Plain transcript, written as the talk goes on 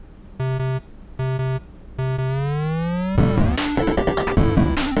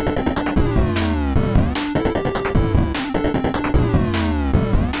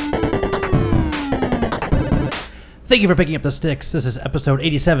Thank you for picking up the sticks. This is episode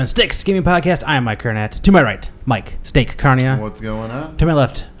 87, Sticks Gaming Podcast. I am Mike Carnett. To my right, Mike Steak Carnia. What's going on? To my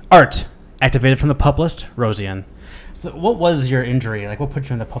left, Art, activated from the pup list, Rosian. So what was your injury? Like, what put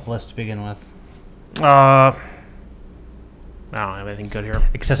you in the pup list to begin with? I don't have anything good here.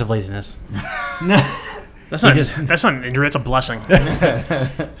 Excessive laziness. That's not an injury. That's a blessing.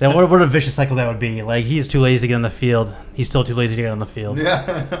 What a vicious cycle that would be. Like, he's too lazy to get on the field. He's still too lazy to get on the field.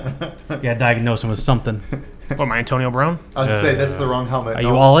 Yeah. You gotta diagnose him with something. What, am I Antonio Brown? I was going to say, that's the wrong helmet. Are you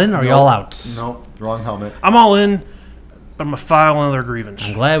all in or are you all out? Nope, wrong helmet. I'm all in, but I'm going to file another grievance.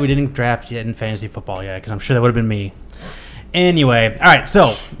 I'm glad we didn't draft yet in fantasy football yet, because I'm sure that would have been me. Anyway, all right.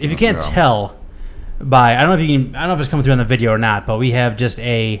 So if you can't tell by, I don't know if it's coming through on the video or not, but we have just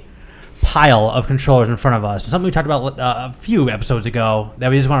a pile of controllers in front of us. Something we talked about a few episodes ago,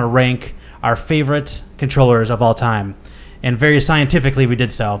 that we just want to rank our favorite controllers of all time, and very scientifically we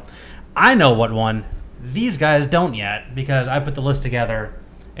did so. I know what one. These guys don't yet, because I put the list together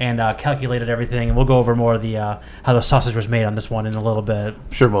and calculated everything, and we'll go over more of the how the sausage was made on this one in a little bit.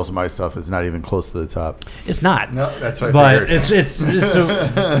 I'm sure most of my stuff is not even close to the top. It's not. No, that's what I but figured. it's so,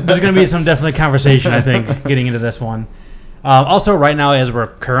 there's going to be some definitely conversation, I think, getting into this one. Also, right now, as we're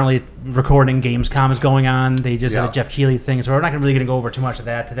currently recording, Gamescom is going on. They just had a Jeff Keighley thing, so we're not really going to go over too much of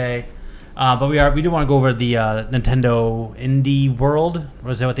that today. But we do want to go over the Nintendo Indie World.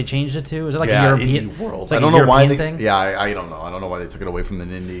 Was that what they changed it to? Is it like a European Indie World? Like I don't know why they. thing? Yeah, I don't know. I don't know why they took it away from the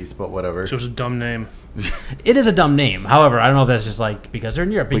Indies, but whatever. So it's a dumb name. It is a dumb name. However, I don't know if that's just like because they're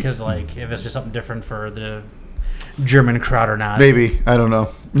in Europe. Because like if it's just something different for the German crowd or not. Maybe I don't know.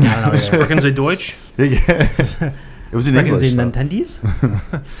 I don't know. Sprechen Sie Deutsch? It was in English. Nintendies?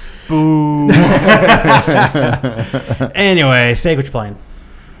 Boo. Anyway, Steak, what you playing?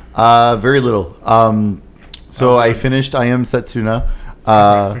 Very little. So I finished I Am Setsuna.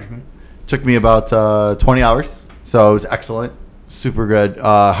 Took me about 20 hours. So it was excellent. Super good.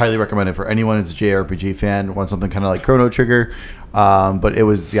 Highly recommend it for anyone who's a JRPG fan, wants something kind of like Chrono Trigger. But it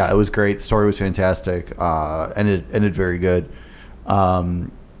was great. The story was fantastic. Ended very good.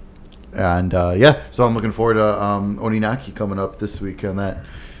 So I'm looking forward to Oninaki coming up this week on that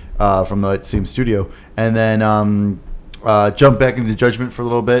from the same studio. And then jump back into Judgment for a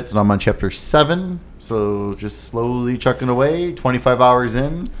little bit. So I'm on chapter 7. So just slowly chucking away. 25 hours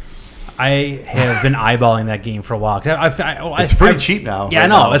in. I have been eyeballing that game for a while. It's pretty cheap now. Yeah, I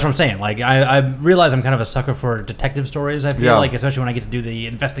know. That's what I'm saying. Like, I realize I'm kind of a sucker for detective stories. I feel like, especially when I get to do the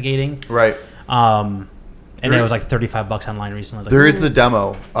investigating. Right. And it was like $35 online recently. Like, there is the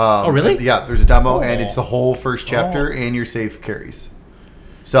demo. Oh, really? Yeah, there's a demo, and it's the whole first chapter, and your save carries.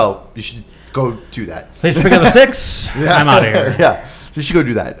 So you should go do that. Please pick up the sticks. I'm out of here. Yeah, so you should go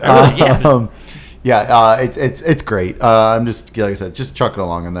do that. It's great. I'm just, like I said, just chucking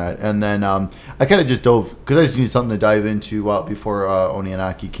along on that. And then I kind of just dove, because I just needed something to dive into before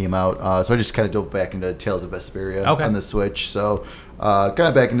Oninaki came out. So I just kind of dove back into Tales of Vesperia on the Switch. So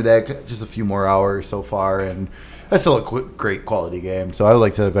got back into that, just a few more hours so far. And that's still a great quality game. So I would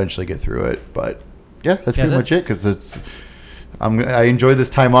like to eventually get through it. But yeah, that's pretty much it, because I enjoy this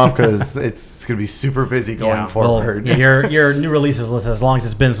time off because it's going to be super busy going forward. Well, your new releases list, as long as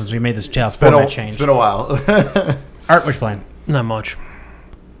it's been since we made this format change. It's been a while. Art, what you playing? Not much.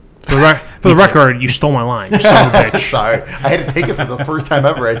 For the record, you stole my line. You son of a bitch. Sorry. I had to take it for the first time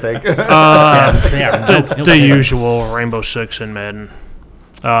ever, I think. The usual Rainbow Six and Madden.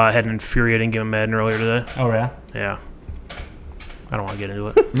 I had an infuriating game of Madden earlier today. Oh, yeah? Yeah. I don't want to get into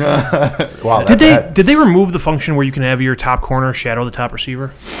it. Wow. Did they remove the function where you can have your top corner shadow the top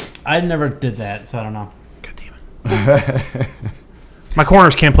receiver? I never did that, so I don't know. God damn it. My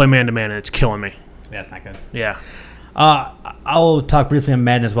corners can't play man-to-man, and it's killing me. Yeah, it's not good. Yeah. I'll talk briefly on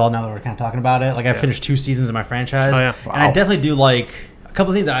Madden as well now that we're kind of talking about it. Like, I finished 2 seasons of my franchise. Oh, yeah. Wow. And I definitely do like a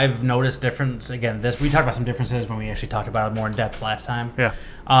couple of things I've noticed difference. Again, we talked about some differences when we actually talked about it more in depth last time. Yeah.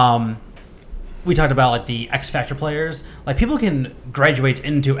 We talked about like the X Factor players. Like, people can graduate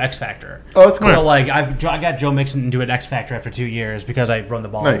into X Factor. Oh, that's cool. So like I got Joe Mixon into an X Factor after 2 years because I run the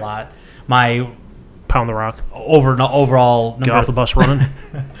ball a lot. My pound the rock. Overall number. Get off the bus running.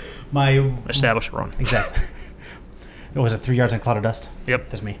 My establish a run. Exactly. What was it? 3 yards in a cloud of dust. Yep,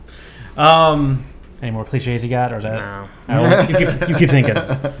 that's me. Any more cliches you got, or is that? No. You keep thinking.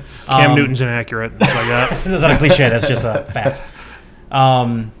 Cam Newton's inaccurate. That's like that. That's not a cliche. That's just a fact.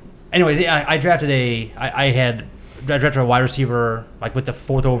 Anyways, I drafted I drafted a wide receiver like with the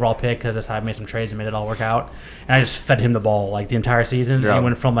 4th overall pick because that's how I made some trades and made it all work out. And I just fed him the ball like the entire season. Yeah. He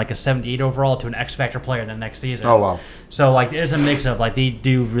went from like a 78 overall to an X Factor player the next season. Oh wow! So like there's a mix of like they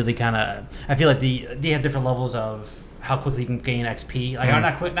do really kind of. I feel like they have different levels of how quickly you can gain XP. Like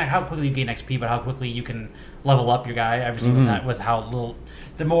not how quickly you gain XP, but how quickly you can level up your guy. I've seen with how little,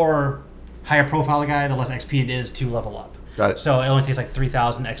 the more higher profile the guy, the less XP it is to level up. Got it. So it only takes like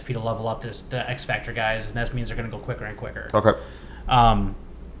 3,000 XP to level up the X Factor guys, and that means they're going to go quicker and quicker. Okay. I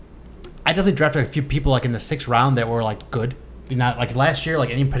definitely drafted a few people like in the 6th round that were like good. Not like last year, like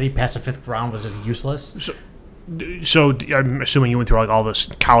anybody past the 5th round was just useless. So I'm assuming you went through like all this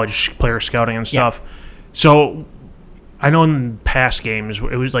college player scouting and stuff. Yeah. So I know in past games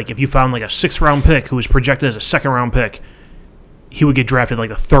it was like if you found like a 6th round pick who was projected as a 2nd round pick, he would get drafted like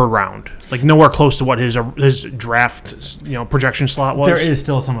the 3rd round, like nowhere close to what his draft projection slot was. There is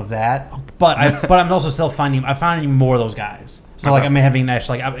still some of that, but I'm also still finding more of those guys. So like I'm having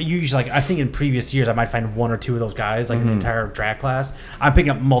actually I think in previous years I might find 1 or 2 of those guys like in the entire draft class. I'm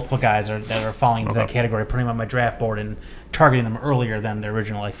picking up multiple guys that are falling into that category, putting them on my draft board and targeting them earlier than the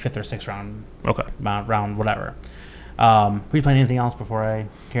original like 5th or 6th round. Round whatever. Were you playing anything else before I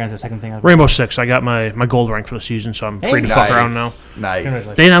carry on to the second thing? Rainbow Six. I got my gold rank for the season, so I'm free to fuck around now.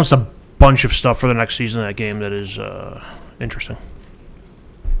 Nice. They announced a bunch of stuff for the next season of that game that is interesting.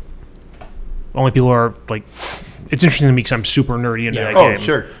 Only people are like, it's interesting to me because I'm super nerdy into that game. Oh,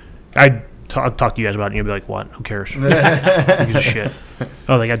 sure. I'll talk to you guys about it, and you'll be like, what? Who cares? Who gives a shit?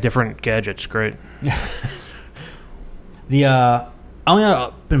 Oh, they got different gadgets. Great. I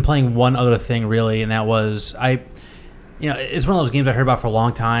only been playing one other thing, really, and that was it's one of those games I heard about for a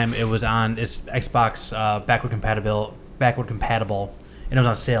long time. It's Xbox backward compatible, and it was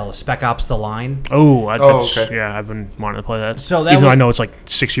on sale. Spec Ops: The Line. Okay. Yeah, I've been wanting to play that. So even though I know it's like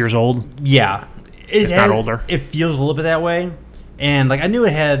 6 years old. Yeah, if not older. It feels a little bit that way, and like I knew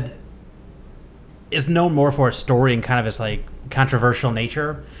it's known more for its story and kind of its like controversial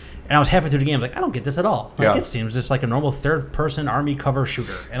nature. And I was halfway through the game, like, I don't get this at all. Like, it seems just like a normal third-person army cover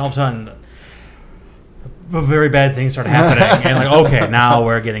shooter. And all of a sudden, very bad things start happening. And like, okay, now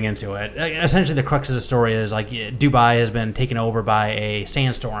we're getting into it. Essentially, the crux of the story is like Dubai has been taken over by a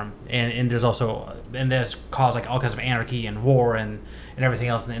sandstorm, and there's also that's caused like all kinds of anarchy and war and everything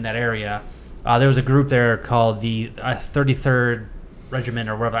else in that area. There was a group there called the 33rd Regiment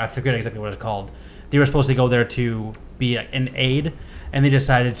or whatever. I forget exactly what it's called. They were supposed to go there to be an aid. And they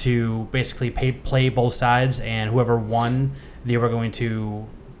decided to basically play both sides, and whoever won, they were going to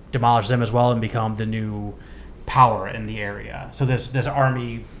demolish them as well and become the new power in the area. So this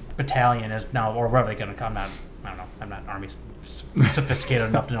army battalion is now, or whatever they're going to come. I don't know. I'm not army sophisticated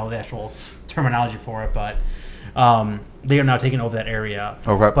enough to know the actual terminology for it, but they are now taking over that area.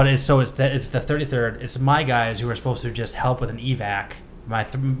 Okay. But it's the 33rd. It's my guys who are supposed to just help with an evac.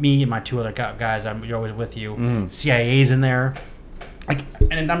 Me and my 2 other guys. You're always with you. CIA's in there. Like,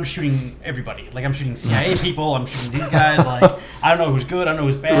 and I'm shooting everybody. Like, I'm shooting CIA people. I'm shooting these guys. Like, I don't know who's good. I don't know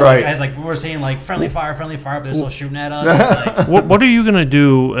who's bad. Right. Guys, like, we were saying, like, friendly fire, but they're still shooting at us. Like, what are you going to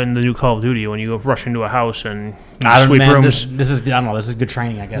do in the new Call of Duty when you go rush into a house and sweep rooms? This is, I don't know, this is good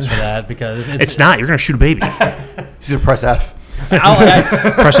training, I guess, for that. Because it's not. You're going to shoot a baby. He's going to press F.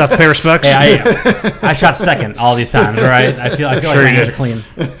 Press F to pay respects? Hey, I shot second all these times, all right? I feel like my hands are clean.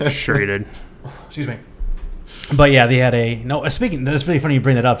 Sure you did. Excuse me. But yeah, they had speaking, that's really funny you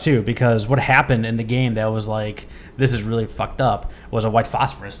bring that up too, because what happened in the game that was like, this is really fucked up, was a white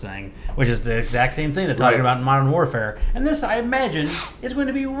phosphorus thing, which is the exact same thing they're talking about in Modern Warfare. And this, I imagine, is going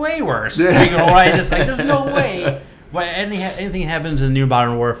to be way worse. Just like, there's no way. When anything happens in New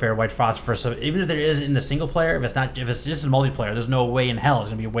Modern Warfare, white phosphorus, so even if there is in the single player, if it's just in multiplayer, there's no way in hell it's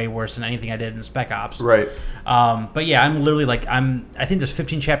going to be way worse than anything I did in Spec Ops. Right. But yeah, I'm literally like, I think there's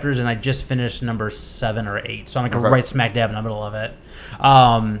 15 chapters and I just finished number 7 or 8. So I'm like right smack dab in the middle of it.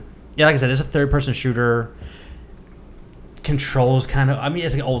 Yeah, like I said, it's a third-person shooter. Controls kind of, I mean,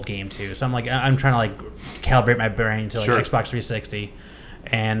 it's an old game too. So I'm like, I'm trying to like calibrate my brain to like Xbox 360.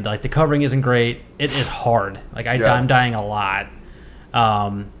 And like the covering isn't great. It is hard. Like I'm dying a lot.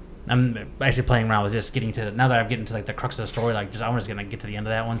 I'm actually playing around with just getting to now that I'm getting to like the crux of the story. Like I'm just gonna get to the end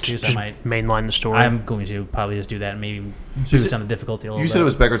of that one too. So just I might mainline the story. I'm going to probably just do that and maybe boost down the difficulty a little bit. You said it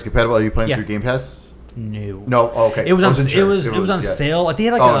was backwards compatible. Are you playing through Game Pass? No. Oh, okay. It was on sale. Like they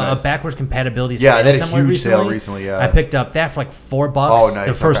had like a backwards compatibility sale. They had a huge sale recently. Yeah. I picked up that for like $4. Oh, nice.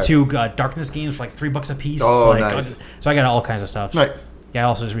 The first 2 Darkness games for like $3 a piece. Oh, nice. So I got all kinds of stuff. Nice. Yeah, I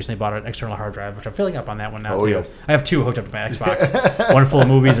also just recently bought an external hard drive, which I'm filling up on that one now too. Yes. I have 2 hooked up to my Xbox. One full of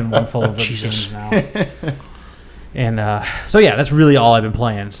movies and one full of games now. And so yeah, that's really all I've been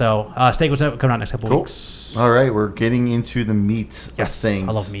playing. So Steak, what's coming out next couple weeks? All right, we're getting into the meat of things.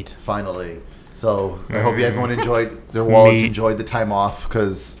 I love meat. Finally. So I hope everyone enjoyed their wallets, enjoyed the time off,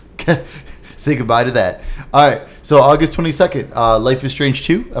 because say goodbye to that. All right, so August 22nd, Life is Strange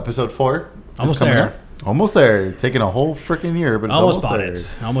 2, Episode 4. Almost there. Almost there. Taking a whole freaking year, but it's almost bought there.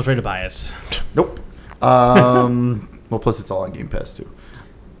 it. Almost ready to buy it. Nope. Well, plus it's all on Game Pass too.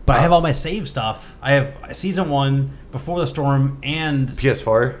 But I have all my save stuff. I have Season 1, Before the Storm, and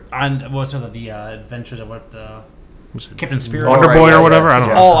PS4. on what's the Adventures of what Captain Spirit, Wonder Boy or whatever. I don't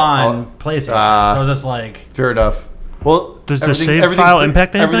know. All on PlayStation. So I was just like, fair enough. Well, does the save file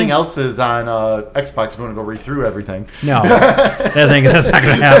impact anything? Everything else is on Xbox. If you want to go read through everything. No, that's not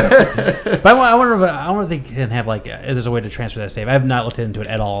going to happen. But I wonder if they can have if there's a way to transfer that save. I have not looked into it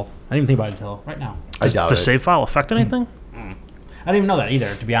at all. I didn't even think about it until right now. Does the save file affect anything? I didn't even know that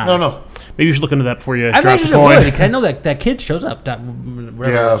either, to be honest. No. Maybe you should look into that before you I drop the coin. Because I know that kid shows up.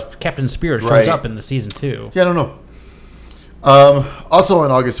 Captain Spirit shows up in the Season 2. Yeah, I don't know. Also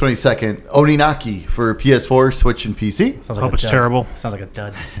on August 22nd, Oninaki for PS4, Switch, and PC. I hope it's terrible. Sounds like a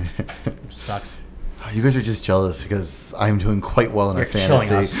dud. Sucks. You guys are just jealous because I'm doing quite well in our fantasy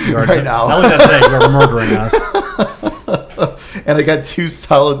killing us. right now. Not only that, you are murdering us. And I got two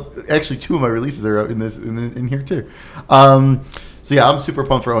of my releases are out in here too. So yeah, I'm super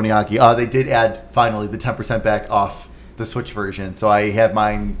pumped for Oninaki. They did add finally the 10% back off the Switch version, so I have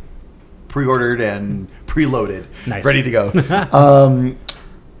mine pre-ordered and preloaded, ready to go.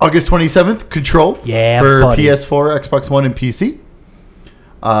 August 27th, Control for PS4, Xbox One, and PC.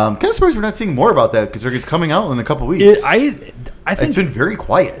 Kind of surprised we're not seeing more about that because it's coming out in a couple weeks. I think it's been very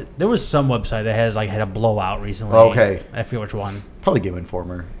quiet. There was some website that has had a blowout recently. Okay, I forget which one. Probably Game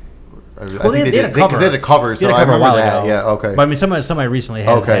Informer. Well, they had a cover. Because they had a cover, so I remember that. Yeah, okay. But I mean, somebody recently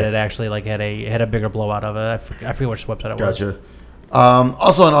had it actually had a bigger blowout of it. I forget which website it was. Gotcha.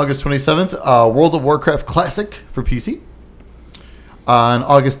 Also on August 27th, World of Warcraft Classic for PC. On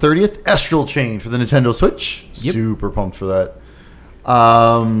August 30th, Astral Chain for the Nintendo Switch. Yep. Super pumped for that.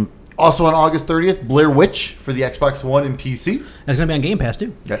 Also on August 30th, Blair Witch for the Xbox One and PC. It's going to be on Game Pass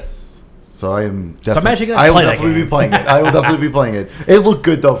too. Yes. So I am definitely. So I'm actually going to play that game. Be playing it. I will definitely be playing it. It looked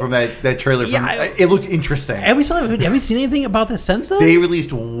good though from that trailer. It looked interesting. Have we seen anything about this since then? They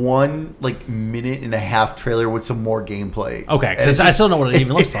released one minute and a half trailer with some more gameplay. Okay, because I still know what it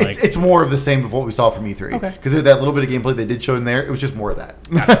even looks like. It's more of the same of what we saw from E3. Okay. Because that little bit of gameplay they did show in there, it was just more of that.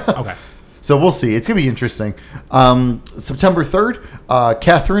 Okay. So we'll see. It's going to be interesting. September 3rd,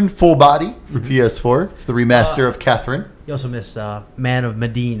 Catherine Full Body for PS4. It's the remaster of Catherine. You also missed Man of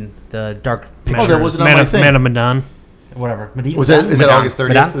Medine, the Dark Pictures. Oh, that wasn't on my thing. Man of Medan. Whatever. Medine? Is that August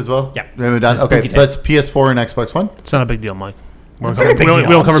 30th as well? Yeah. Medan? Okay, so that's PS4 and Xbox One? It's not a big deal, Mike. We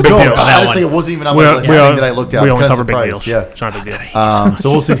don't cover big deals. Honestly, it wasn't even on my list that I looked at. We only cover big deals. Yeah. It's not a big deal.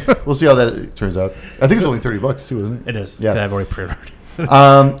 So we'll see. We'll see how that turns out. I think it's only $30 too, isn't it? It is. Yeah. I've already pre-ordered. And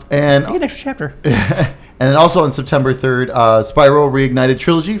I get an extra chapter. And then also on September 3rd, Spyro Reignited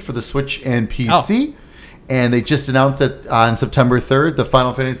Trilogy for the Switch and PC. And they just announced that on September 3rd, the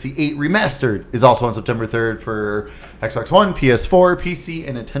Final Fantasy VIII Remastered is also on September 3rd for Xbox One, PS4, PC,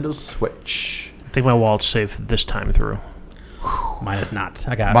 and Nintendo Switch. I think my wallet's safe this time through. Mine is not.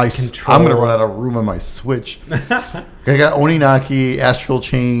 I got Control. I'm going to run out of room on my Switch. I got Oninaki, Astral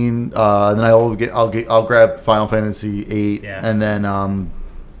Chain, and then I'll grab Final Fantasy VIII, and then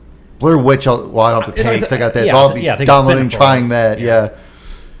Blair Witch. I don't have to pay because I got that. So I'll be downloading, trying that. Yeah.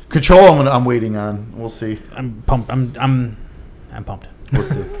 Control. I'm waiting on. We'll see. I'm pumped. I'm pumped. We'll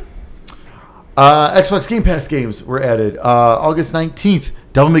see. Xbox Game Pass games were added. August 19th,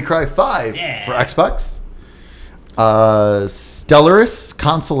 Devil May Cry 5 for Xbox. Stellaris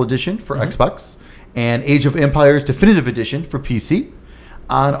Console Edition for Xbox, and Age of Empires Definitive Edition for PC.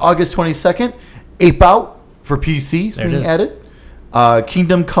 On August 22nd, Ape Out for PC is being added.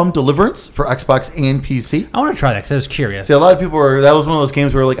 Kingdom Come Deliverance for Xbox and PC. I want to try that because I was curious. See, a lot of people that was one of those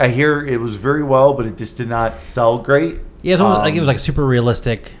games where I hear it was very well, but it just did not sell great. Yeah, it was like super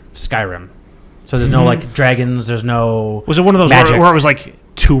realistic Skyrim. So there's no dragons. There's no. Was it one of those where it was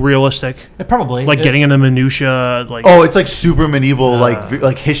too realistic? Probably. Getting into minutia. It's super medieval,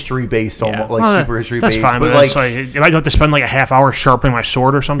 like history based, almost super history based. That's fine, but I might have to spend a half hour sharpening my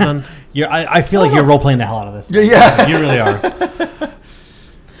sword or something. I feel like you're role playing the hell out of this. Yeah, you really are.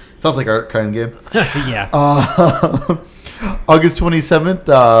 Sounds like our kind of game. Yeah. August 27th,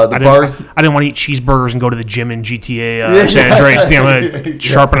 I didn't want to eat cheeseburgers and go to the gym in GTA San Andreas. I'm going to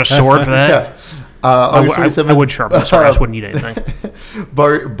sharpen a sword for that. Yeah. August 27th, I would sharpen a sword. I just wouldn't eat anything.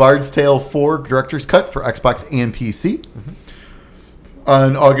 Bard's Tale 4 Director's Cut for Xbox and PC.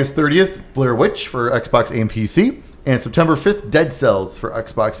 On August 30th, Blair Witch for Xbox and PC. And September 5th, Dead Cells for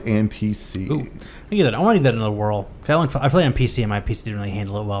Xbox and PC. Ooh. I want to leave that in the world. I play on PC, and my PC didn't really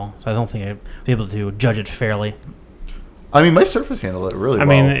handle it well. So I don't think I'd be able to judge it fairly. I mean, my Surface handled it really well.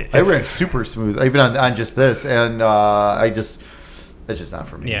 Mean, I ran super smooth, even on just this, and that's just not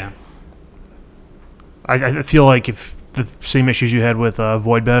for me. Yeah. I feel like if the same issues you had with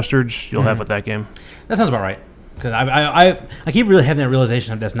Void Bastards, you'll have with that game. That sounds about right. Because I keep really having that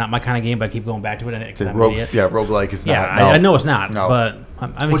realization that that's not my kind of game, but I keep going back to it. And roguelike is not. Yeah, No. I know it's not. No. But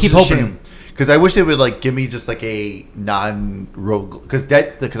I keep hoping. Because I wish they would like give me just like a non-rogue. Because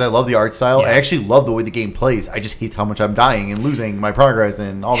I love the art style. Yeah. I actually love the way the game plays. I just hate how much I'm dying and losing my progress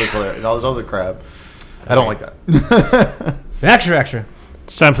and all this other crap. I don't like that. Extra.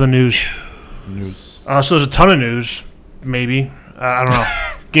 It's time for the news. So there's a ton of news. Maybe I don't know.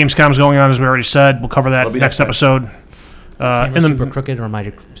 Gamescom's going on, as we already said. We'll cover that next episode. Super crooked, or am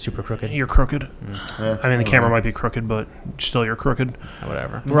I super crooked? You're crooked. Yeah, I mean, the camera might be crooked, but still, you're crooked.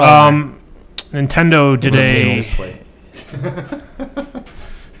 Whatever. Nintendo did this way.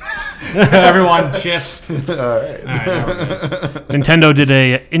 Everyone shifts. All right. Nintendo did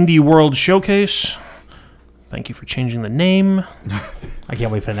a Indie World Showcase. Thank you for changing the name. I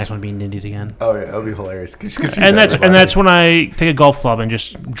can't wait for the next one being Indies again. Oh yeah, that'll be hilarious. And that's when I take a golf club and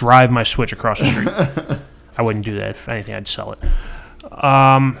just drive my Switch across the street. I wouldn't do that. If anything, I'd sell it.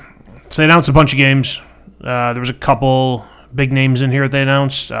 So they announced a bunch of games. There was a couple big names in here that they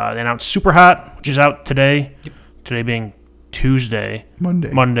announced. They announced Super Hot, which is out today. Yep. Today being Tuesday.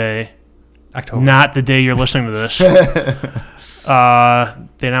 Monday. October. Not the day you're listening to this.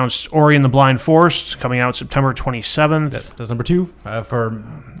 They announced Ori and the Blind Forest coming out September 27th. That's number 2 for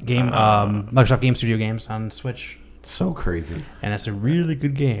Microsoft Game Studio games on Switch. So crazy. And it's a really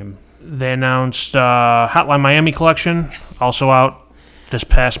good game. They announced Hotline Miami Collection, also out this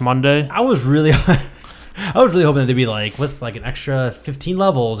past Monday. I was really hoping that they'd be with an extra 15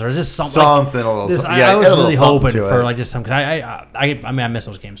 levels, or is this something? A little. I was really hoping for just some. Cause I miss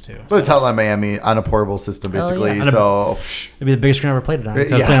those games too. But it's Hotline Miami on a portable system, basically. Yeah. So it'd be the biggest screen I ever played it on. I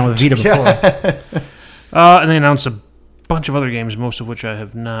was playing with Vita before. And they announced a bunch of other games, most of which I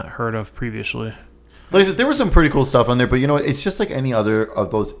have not heard of previously. Like I said, there was some pretty cool stuff on there, but you know what? It's just like any other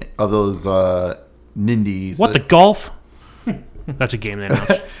of those Nindies. What, the golf? That's a game they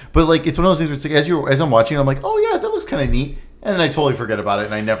announced. But it's one of those things where it's as I'm watching, I'm like, oh yeah, that looks kind of neat, and then I totally forget about it,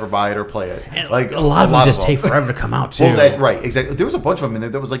 and I never buy it or play it. And a lot of them just take forever to come out too. Well, right, exactly. There was a bunch of them in there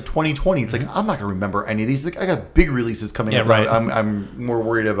that was 2020. It's I'm not gonna remember any of these. I got big releases coming up. Right. I'm more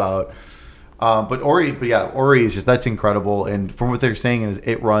worried about. But Ori is just, that's incredible. And from what they're saying is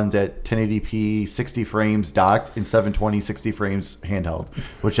it runs at 1080p 60 frames docked and 720 60 frames handheld,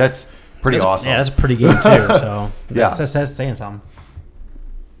 which that's pretty awesome. Yeah, that's a pretty game too. So that's saying something.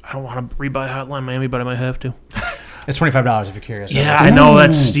 I don't want to rebuy Hotline Miami, but I might have to. It's $25 if you're curious. Yeah, I know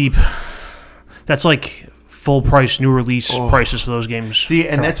that's steep. That's like full price new release prices for those games. See,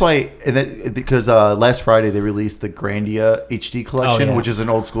 and that's why, because last Friday they released the Grandia HD collection, which is an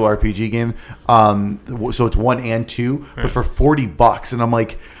old school RPG game. So it's 1 and 2, but for $40, and I'm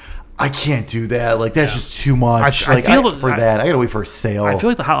like, I can't do that. That's just too much. I gotta wait for a sale. I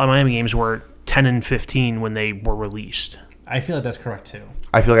feel like the Hotline Miami games were 10 and 15 when they were released. I feel like that's correct too.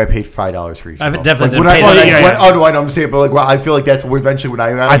 I feel like I paid $5 for each. I've definitely paid. I'm saying, but I feel like that's eventually when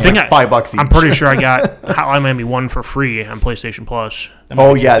I think $5 each. I'm pretty sure I got Hotline Miami 1 for free on PlayStation Plus.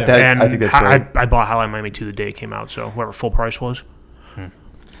 Oh yeah, I think that's right. I bought Hotline Miami 2 the day it came out, so whatever full price was.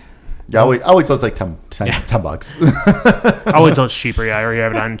 Yeah, I'll wait till it's $10. I'll wait till it's cheaper. Yeah, I already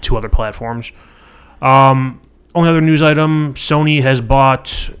have it on 2 other platforms. Only other news item: Sony has bought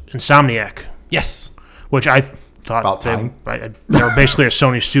Insomniac. Yes, which I thought they were basically a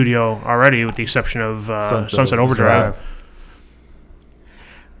Sony studio already, with the exception of Sunset Overdrive.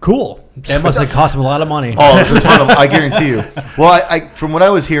 Cool. That must have cost them a lot of money. Oh, it was a ton of, I guarantee you. Well, I from what I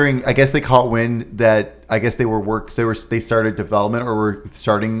was hearing, I guess they caught wind that they started development or were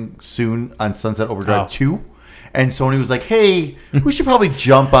starting soon on Sunset Overdrive 2. And Sony was like, "Hey, we should probably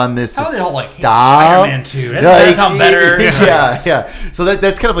jump on this." How are they all like, Spider-Man 2? That sounds better. Yeah. So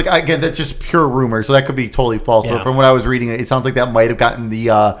that's kind of again, that's just pure rumor. So that could be totally false. But from what I was reading, it sounds like that might have gotten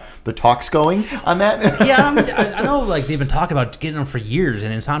the talks going on that. Yeah, I know. They've been talking about getting them for years,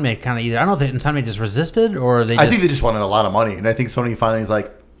 and Insomniac kind of either. I don't know if Insomniac just resisted or they. I think they just wanted a lot of money, and I think Sony finally is like,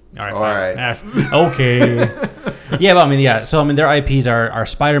 all right. Okay. Yeah, but So their IPs are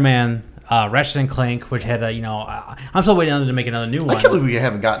Spider-Man. Ratchet and Clank, which had I'm still waiting on them to make another new one. I can't believe we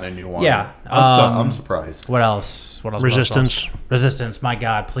haven't gotten a new one. Yeah, I'm surprised. What else? Resistance. My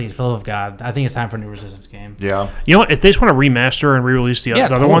God, please, for the love of God, I think it's time for a new Resistance game. Yeah. You know what? If they just want to remaster and re-release the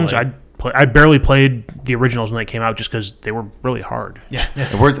other ones, I barely played the originals when they came out just because they were really hard. Yeah.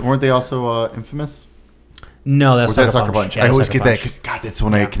 Weren't they also Infamous? No, that's Sucker Punch. I always get that. God, that's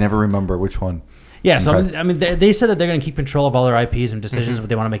one I can never remember which one. Yeah, so I mean, they said that they're going to keep control of all their IPs and decisions what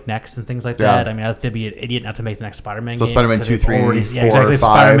they want to make next and things like that. I mean, I think they'd be an idiot not to make the next Spider-Man game. So Spider-Man 2, 3, 4, exactly. 5.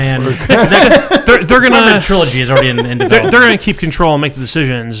 Spider-Man. They're going to trilogy is already in development. They're going to keep control and make the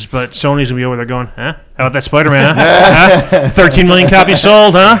decisions, but Sony's going to be over there going, huh? How about that Spider-Man, huh? 13 million copies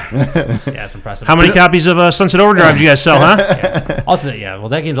sold, huh? Yeah, it's impressive. How many copies of Sunset Overdrive did you guys sell, huh? Yeah. Also, well,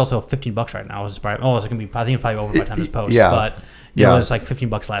 that game's also $15 right now. It's going to be, I think it's probably over by the time this posts, but... It was like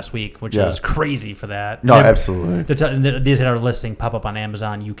 $15 last week, which is crazy for that. No, absolutely. These had our listing pop up on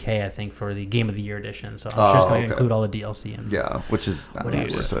Amazon UK, I think, for the Game of the Year edition. So I'm sure it's going to include all the DLC. Which is not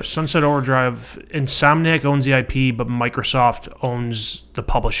worth it. Sunset Overdrive, Insomniac owns the IP, but Microsoft owns the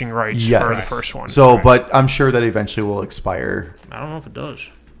publishing rights for the first one. So, but I'm sure that eventually will expire. I don't know if it does.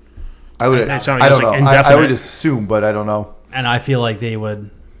 I don't know. I would assume, but I don't know. And I feel like they would.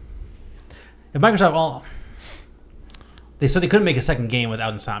 If Microsoft, they said they couldn't make a second game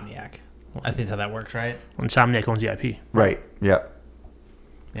without Insomniac. I think that's how that works, right? Insomniac owns the IP. Right. Yeah.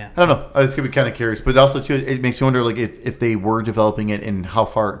 Yeah. I don't know. I was gonna be kind of curious, but also too, it makes me wonder, like, if they were developing it and how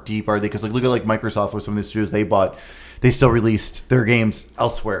far deep are they? Because like, look at like Microsoft with some of the studios they bought, they still released their games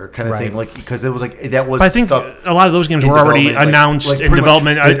elsewhere, kind of thing. Like, because it was like that was. But I think stuff a lot of those games were already announced in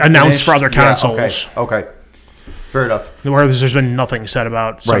development, announced for other consoles. Yeah, okay. Fair enough. Whereas there's been nothing said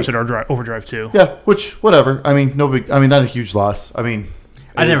about Sunset Overdrive 2. Yeah, which, whatever. I mean, not a huge loss. I mean,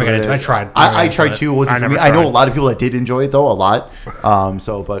 I never got into it. I tried. I tried too. It wasn't for me. I know a lot of people that did enjoy it, though, a lot.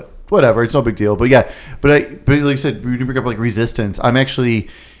 But whatever. It's no big deal. But yeah, but like I said, we bring up like Resistance. Why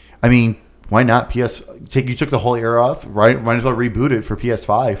not you took the whole era off, right? Might as well reboot it for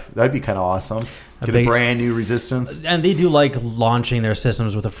PS5. That'd be kind of awesome. Get a brand new Resistance. And they do like launching their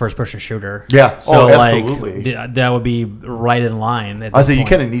systems with a first-person shooter. Yeah. So absolutely. That would be right in line. I say you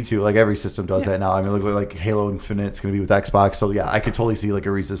kind of need to. Like every system does that now. I mean, look like Halo Infinite's going to be with Xbox. So yeah, I could totally see like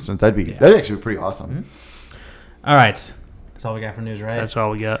a Resistance. That'd actually be pretty awesome. Mm-hmm. All right, that's all we got for news, right? That's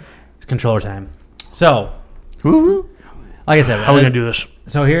all we got. It's controller time. So, woo-hoo. Like I said, how are we gonna do this?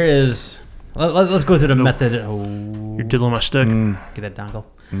 So here is. Let's go through the method. Oh. You're diddling my stick. Get that dongle.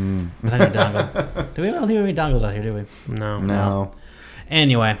 It's not even a dongle. I don't think we have any dongles out here, do we? No.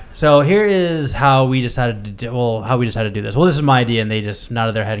 Anyway, so here is how we decided to do this. Well, this is my idea, and they just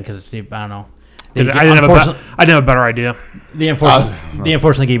nodded their head because I don't know. I didn't have a better idea. They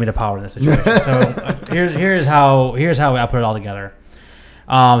unfortunately gave me the power in this situation. So here's how I put it all together.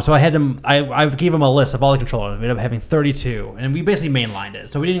 So I had them. I gave them a list of all the controllers. We ended up having 32, and we basically mainlined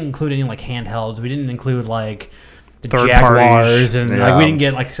it. So we didn't include any like handhelds. We didn't include like the third Jaguars, parties. and like we didn't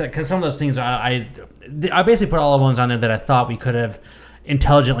get like because some of those things I basically put all the ones on there that I thought we could have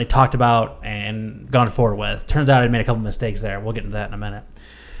intelligently talked about and gone forward with. Turns out I made a couple mistakes there. We'll get into that in a minute.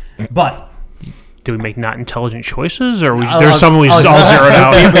 But do we make not intelligent choices, or there's some we all zeroed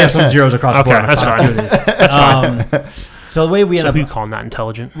out? We have some zeros across the board. Okay, that's fine. That's fine. So the way we ended up, you call not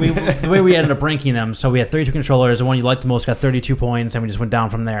intelligent. The way we ended up ranking them, so we had 32 controllers. The one you liked the most got 32 points, and we just went down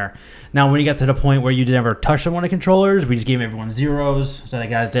from there. Now, when you got to the point where you never touched on one of the controllers, we just gave everyone zeros, so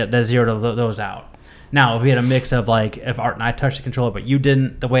that zeroed those out. Now, if we had a mix of like if Art and I touched the controller, but you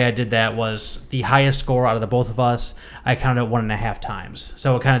didn't, the way I did that was the highest score out of the both of us. I counted it 1.5 times,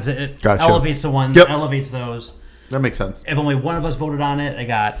 so it kind of elevates the ones, elevates those. That makes sense. If only one of us voted on it, I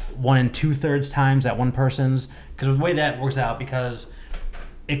got 1 2/3 times that one person's. Because the way that works out, because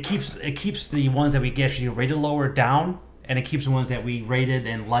it keeps the ones that we actually rated lower down, and it keeps the ones that we rated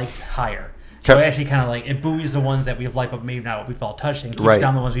and liked higher. So it actually kind of like it buoys the ones that we've liked but maybe not what we've all touched, and keeps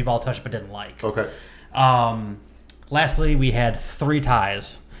down the ones we've all touched but didn't like. Okay. Lastly, we had 3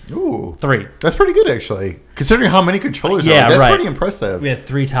 ties. Ooh, 3. That's pretty good actually, considering how many controllers. That's pretty impressive. We had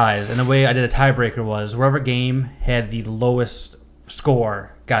 3 ties, and the way I did a tiebreaker was wherever game had the lowest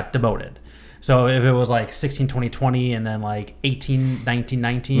score got demoted. So if it was like 16, 20, 20, and then like 18, 19,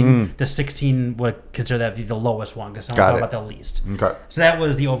 19, the 16 would consider that the lowest one because someone thought about the least. Okay. So that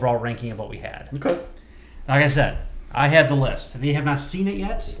was the overall ranking of what we had. Okay. Like I said, I have the list. They have not seen it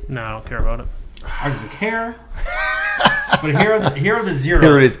yet. No, I don't care about it. I doesn't care. But here are the zeros.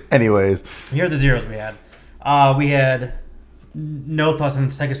 Here it is anyways. Here are the zeros we had. We had no thoughts on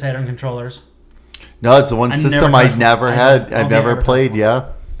Sega Saturn controllers. No, it's the one system I never had. I've never played,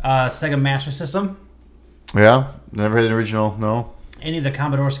 Sega Master System. Yeah, never had an original, no. Any of the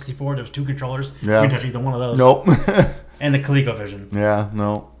Commodore 64, there was 2 controllers. Yeah. We didn't touch either one of those. Nope. And the ColecoVision. Yeah,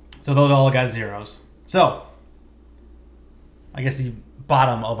 no. So those all got zeros. So, I guess the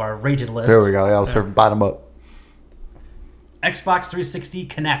bottom of our rated list. There we go. Yeah, I'll serve bottom up. Xbox 360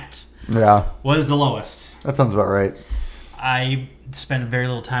 Kinect. Yeah. Was the lowest. That sounds about right. I spent very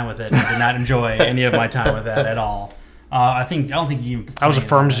little time with it. I did not enjoy any of my time with that at all. I don't think you. I was a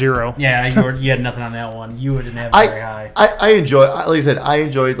firm 0. Yeah, you had nothing on that one. You didn't have very high. I enjoy, like I said, I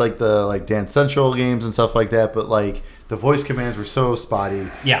enjoyed like the Dance Central games and stuff like that, but like the voice commands were so spotty.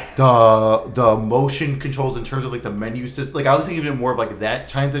 Yeah. The motion controls in terms of like the menu system, like I was thinking even more of like that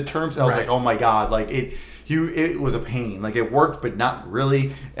kinds of terms. And I was like, oh my god, like it was a pain. Like it worked, but not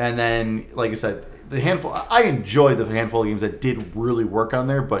really. And then, like I said, I enjoy the handful of games that did really work on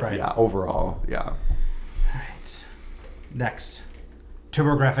there, but yeah, overall, yeah. All right. Next,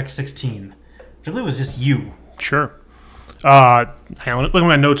 TurboGrafx 16. I believe it was just you. Sure. Hang on, look at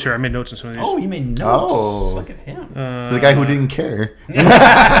my notes here. I made notes on some of these. Oh, you made notes. Oh. Look at him. The guy who didn't care.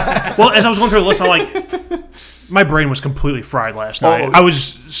 Well, as I was going through the list, I'm like, my brain was completely fried last night. I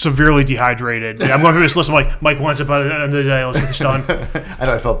was severely dehydrated. I'm going through this list. I'm like, Mike wants it by the end of the day. Let's get this done. I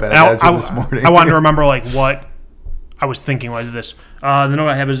know I felt bad. I had this morning. I wanted to remember like what I was thinking when I did this. The note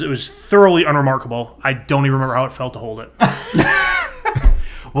I have is it was thoroughly unremarkable. I don't even remember how it felt to hold it.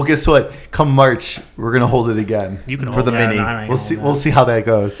 Well, guess what? Come March, we're gonna hold it again. You can for the mini. We'll see how that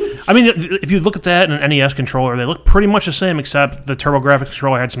goes. I mean, if you look at that in an NES controller, they look pretty much the same, except the TurboGrafx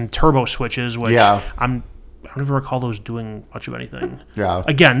controller had some turbo switches, which I don't even recall those doing much of anything. Yeah.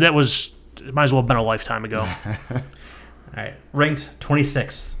 Again, it might as well have been a lifetime ago. All right, ranked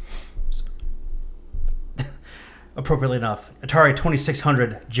 26th. Appropriately enough, Atari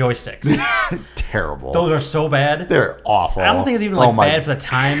 2600 joysticks. Terrible. Those are so bad. They're awful. I don't think it's even bad for the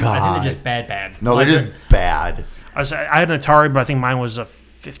time. God. I think they're just bad. No, they're just bad. I had an Atari, but I think mine was a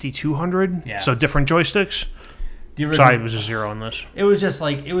 5200. Yeah. So different joysticks. So I was a 0 on this. It was just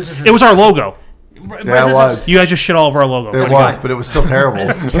it was our logo. Yeah, it was. You guys just shit all over our logo. It was, but it was still terrible.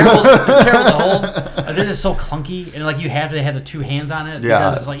 It's terrible to hold. They're just so clunky, and like you have to have the 2 hands on it. Yeah.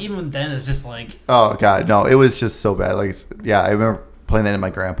 Because it's like even then it's just like. Oh god, no! It was just so bad. Like, I remember playing that in my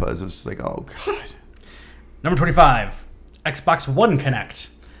grandpa's. It was just like, oh god. Number 25, Xbox One Connect.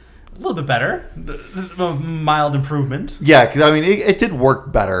 A little bit better, a mild improvement. Yeah, because I mean, it did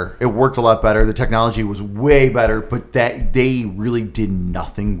work better. It worked a lot better. The technology was way better, but that they really did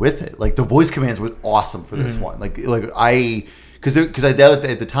nothing with it. Like the voice commands were awesome for this one. Like I, because I doubt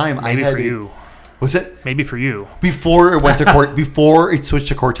at the time maybe I had for you. Was it maybe for you before it went to before it switched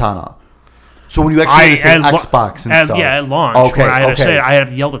to Cortana? So when you actually had to say Xbox and stuff. Yeah, at launch. Okay, when I had to say it, I had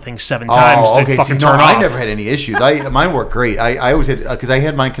to yell the thing 7 times to fucking turn off. I never had any issues. Mine worked great. I always had, because I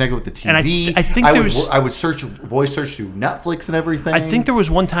had mine connected with the TV. And I think I would voice search through Netflix and everything. I think there was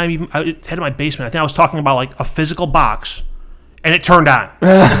one time even I had it in my basement. I think I was talking about like a physical box, and it turned on. But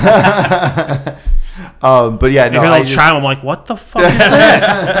yeah, no. I hear chime. I'm like, what the fuck is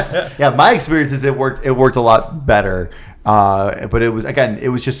that? Yeah, my experience is it worked a lot better. But it was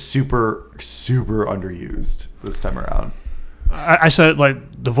just super underused this time around. I said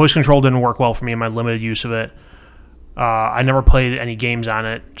like the voice control didn't work well for me in my limited use of it. I never played any games on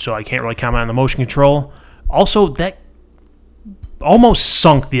it, so I can't really comment on the motion control. Also, that almost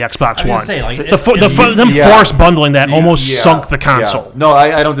sunk the Xbox One. Say, like, force bundling that almost sunk the console. Yeah. No,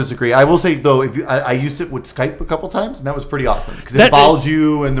 I don't disagree. I will say though, I used it with Skype a couple times, and that was pretty awesome because it followed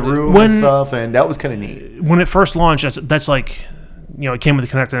you in the room and stuff, and that was kind of neat. When it first launched, that's like, it came with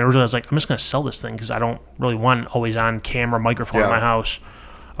the connector, and originally I was like, I'm just going to sell this thing because I don't really want always on camera microphone in my house.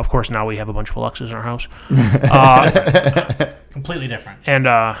 Of course, now we have a bunch of Alexas in our house. Completely different. And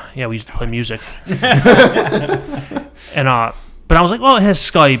we used to play music. And but I was like, well, it has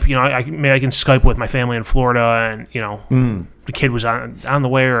Skype. Maybe I can Skype with my family in Florida, and the kid was on the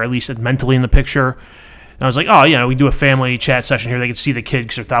way, or at least mentally in the picture. And I was like, oh, we do a family chat session here. They could see the kid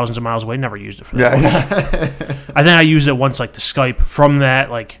because they're thousands of miles away. Never used it for that. Yeah. I think I used it once, like the Skype from that,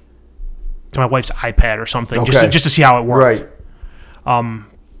 like to my wife's iPad or something, just to see how it worked. Right.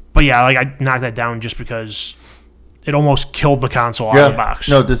 But yeah, like I knocked that down just because it almost killed the console out of the box.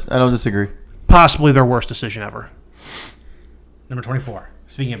 No, I don't disagree. Possibly their worst decision ever. Number 24.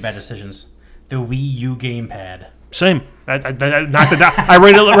 Speaking of bad decisions, the Wii U gamepad. Same. I knocked it down. I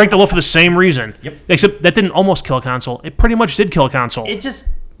ranked it low for the same reason. Yep. Except that didn't almost kill a console. It pretty much did kill a console. It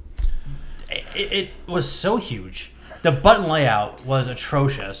was so huge. The button layout was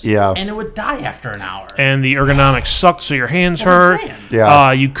atrocious. Yeah. And it would die after an hour. And the ergonomics sucked, so your hands hurt.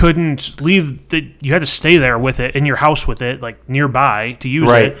 Yeah. You couldn't leave you had to stay there with it, in your house with it, like nearby to use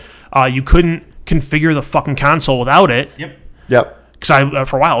it. You couldn't configure the fucking console without it. Yep. Because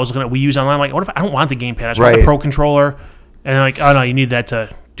for a while I was looking at Wii U's online. I'm like, what if I don't want the gamepad? I just want the Pro controller. And they're like, oh no, you need that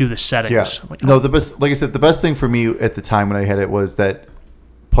to do the settings. Yeah. I'm like, no, the best, like I said, the best thing for me at the time when I had it was that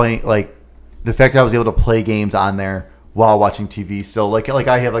playing, like the fact that I was able to play games on there while watching TV still. Like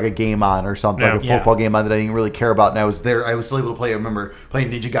I have like a game on or something, like a football game on that I didn't really care about, and I was still able to play. I remember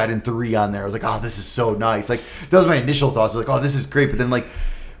playing Ninja Gaiden 3 on there. I was like, oh, this is so nice. Like that was my initial thoughts. I was like, oh, this is great. But then like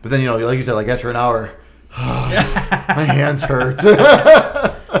you said, like after an hour, my hands hurt.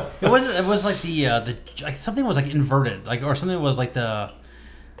 It was like the like something was like inverted, like, or something was like the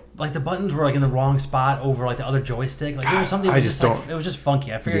buttons were like in the wrong spot over like the other joystick. Like there was something. It was just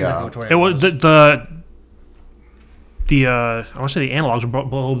funky. I figured exactly which way it was. I want to say the analogs were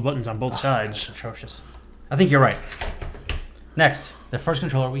below the buttons on both sides. That's atrocious. I think you're right. Next, the first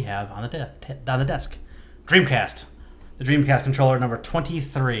controller we have on the desk, Dreamcast. The Dreamcast controller number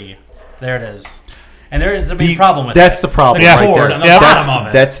 23. There it is. And there is a big problem with that's it. The problem right there. On the bottom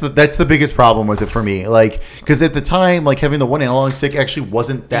of it. That's the biggest problem with it for me. Like, because at the time, like having the one analog stick actually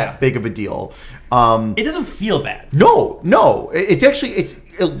wasn't that big of a deal. It doesn't feel bad. No. It's actually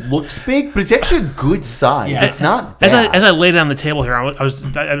it looks big, but it's actually a good size. Yeah. It's not bad. As I laid it on the table here, I was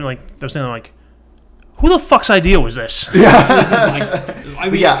thinking like, who the fuck's idea was this? Yeah. This is like,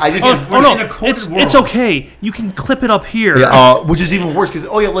 it's okay. You can clip it up here. Yeah, which is even worse because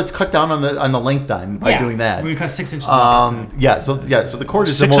let's cut down on the length then by doing that. We cut 6 inches. So the cord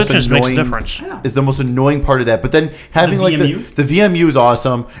is the most annoying. Makes a difference. Is the most annoying part of that. But then having the VMU? The VMU is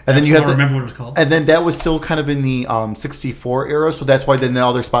awesome, and then you have remember what it was called. And then that was still kind of in the 64 era, so that's why then the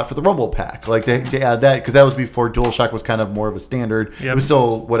other spot for the Rumble Pack, like to add that because that was before DualShock was kind of more of a standard. Yep. It was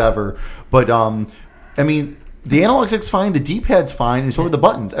still whatever, but I mean, the analog stick's fine, the D-pad's fine, and so are the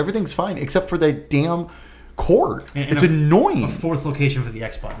buttons. Everything's fine, except for that damn cord. It's annoying. A fourth location for the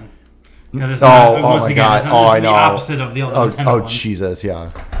X button. Oh my God. I know. The opposite of the other Nintendo one. Jesus,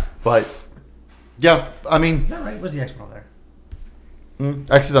 yeah. But, yeah, I mean... Is that right? Where's the X button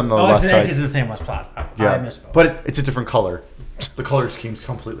there? X is on the left side. X is in the same left spot. I misspoke. But it's a different color. The color scheme's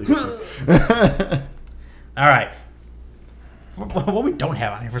completely different. All right. What we don't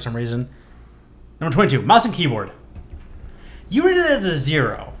have on here for some reason... Number 22, mouse and keyboard. You rated it as a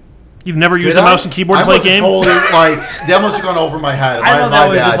 0. You've never used a mouse and keyboard to play a game? That must have gone over my head. I thought that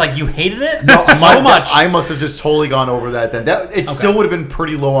was just like you hated it so much. I must have just totally gone over that then. It still would have been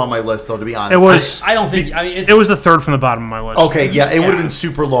pretty low on my list, though, to be honest. It was. I don't think. I mean, it was the third from the bottom of my list. Okay, yeah, it would have been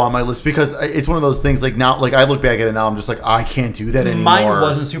super low on my list because it's one of those things. Like now, like I look back at it now, I'm just like, I can't do that anymore. Mine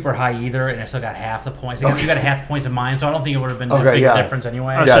wasn't super high either, and I still got half the points. You got half the points of mine, so I don't think it would have been a big difference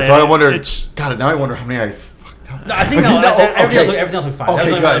anyway. Yeah, so I wonder. God, now I wonder how many I. I think everything else looked fine.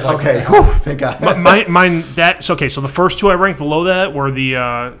 Okay, good. Okay, thank God. Mine. So the first two I ranked below that were the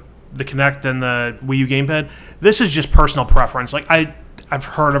Kinect and the Wii U gamepad. This is just personal preference. Like I've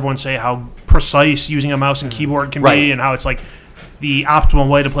heard everyone say how precise using a mouse and keyboard can be, and how it's like the optimal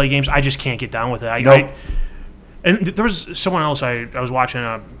way to play games. I just can't get down with it. And there was someone else I was watching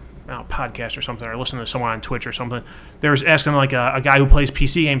a podcast or something, or listening to someone on Twitch or something. They was asking like a guy who plays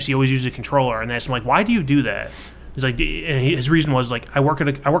PC games, he always uses a controller, and they asked him like, why do you do that? He's like, his reason was like, I work on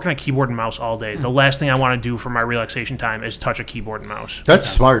a keyboard and mouse all day. The last thing I want to do for my relaxation time is touch a keyboard and mouse. That's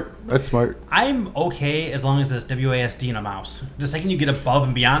smart. I'm okay as long as it's WASD and a mouse. The second you get above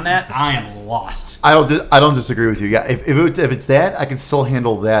and beyond that, I am lost. I don't disagree with you. Yeah, if it's that, I can still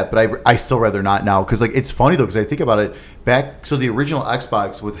handle that, but I still rather not now because like it's funny though because I think about it back. So the original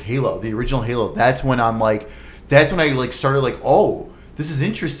Xbox with Halo, that's when I like started like, oh, this is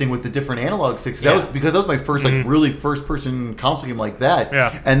interesting with the different analog sticks. That was my first like really first person console game like that.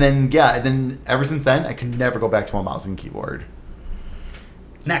 Yeah. And then ever since then I can never go back to a mouse and keyboard.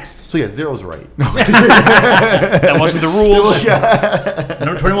 Next. So yeah, 0's right. That wasn't the rules.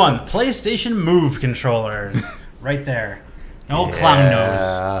 Number 21, PlayStation Move controllers. Right there. No clown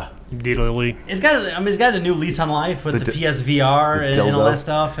nose. Literally. It's got a new lease on life with the PSVR and all that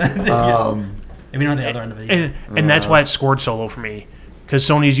stuff. Maybe not the other end of it. And that's why it scored so low for me. Because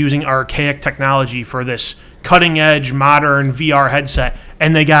Sony's using archaic technology for this cutting-edge, modern VR headset,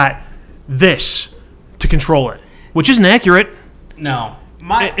 and they got this to control it, which isn't accurate. No.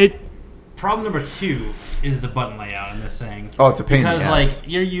 Problem number 2 is the button layout in this thing. Oh, it's a pain in the ass. Because,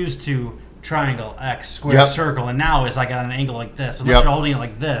 like, you're used to triangle, X, square, circle, and now it's like at an angle like this. So unless you're holding it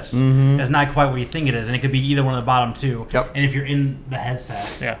like this, it's not quite what you think it is, and it could be either one of the bottom two. Yep. And if you're in the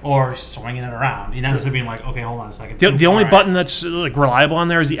headset or swinging it around, you're not just being like, okay, hold on a second. The only button that's like reliable on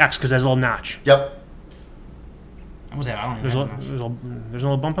there is the X because it has a little notch. Yep. What's that? I don't even know. There's a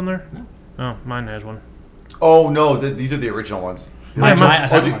little bump on there? No. Oh, mine has one. Oh, no. These are the original ones. You have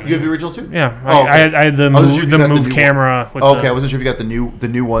the original too? Yeah, I had the move camera. I wasn't sure if you got the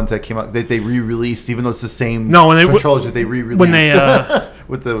new ones that came out that they re-released, even though it's the same controllers that they re-released. When they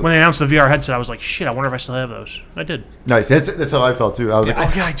with the when they announced the VR headset, I was like, shit, I wonder if I still have those. I did. Nice. That's how I felt too. I was like,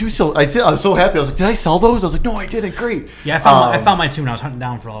 oh yeah, I do still. I was so happy. I was like, did I sell those? I was like, no, I didn't. Great. Yeah, I found mine too when I was hunting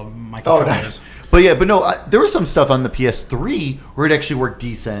down for all my controllers. Oh, nice. But no, there was some stuff on the PS3 where it actually worked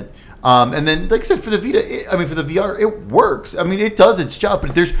decent. And then, like I said, for the Vita, for the VR, it works. I mean, it does its job,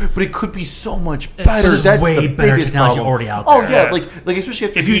 but it could be so much better. That's way the better technology problem. Already out there. Oh yeah, like especially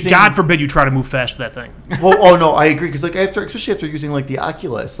if you, God forbid, you try to move fast with that thing. Well, oh no, I agree because especially after using like the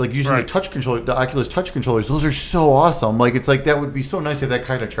Oculus, like using the touch controller, the Oculus touch controllers, those are so awesome. Like it's like that would be so nice to have that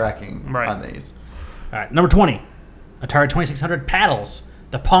kind of tracking on these. All right, number 20, Atari 2600 paddles,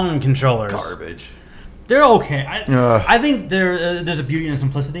 the Pong controllers. Garbage. They're okay. I think there's a beauty in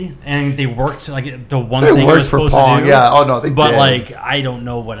simplicity, and they worked like the one thing they were supposed to do. Yeah. Oh no, they but did. Like I don't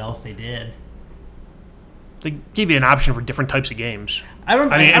know what else they did. They gave you an option for different types of games. I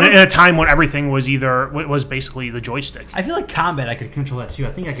mean, in a time when everything was basically the joystick. I feel like combat, I could control that too.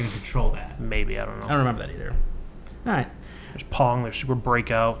 I think I can control that. Maybe, I don't know. I don't remember that either. All right. There's Pong. There's Super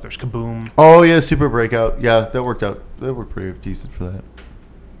Breakout. There's Kaboom. Oh yeah, Super Breakout. Yeah, that worked out. That worked pretty decent for that.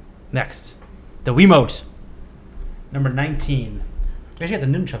 Next, the Wiimote. Number 19. We actually got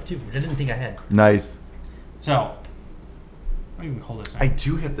the Nunchuk too, which I didn't think I had. Nice. So, I don't even hold this. I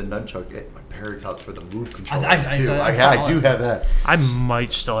do have the Nunchuk at my parents' house for the Move controller I too. I do have that. I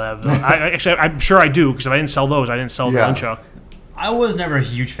might still have them. I'm sure I do because if I didn't sell those, I didn't sell the Nunchuk. I was never a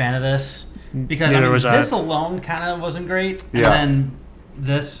huge fan of this because this alone kind of wasn't great, and then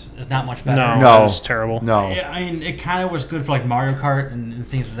this is not much better. No, it's terrible. No, I mean it kind of was good for like Mario Kart and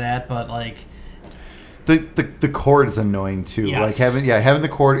things like that, but like. The cord is annoying too. Yes. Like having the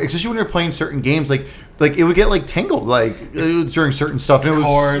cord, especially when you're playing certain games, like it would get like tangled during certain stuff. And it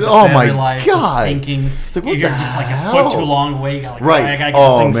was my god, sinking. It's like, what if you're the just like hell? a foot too long away, you got like right. I gotta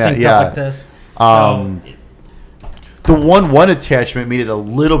get this thing synced up like this. The one attachment made it a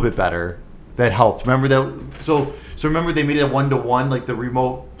little bit better. That helped. Remember that? So remember they made it a 1-to-1, like the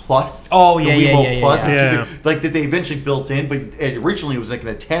remote plus. Oh the Remote Plus, like that they eventually built in, but originally it was like an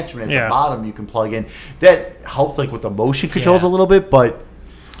attachment at the bottom you can plug in. That helped like with the motion controls a little bit, but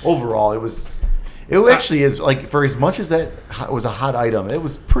overall it actually is like for as much as that was a hot item, it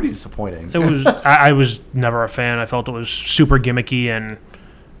was pretty disappointing. It was. I was never a fan. I felt it was super gimmicky, and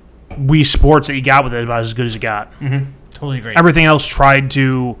Wii Sports that you got with it about as good as it got. Mm-hmm. Totally agree. Everything else tried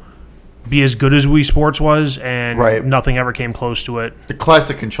to be as good as Wii Sports was, and nothing ever came close to it. The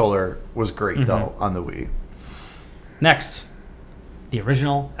classic controller was great, though, on the Wii. Next, the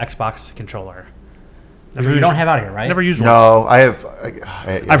original Xbox controller. You don't have out here, right? Never used one. No, I have.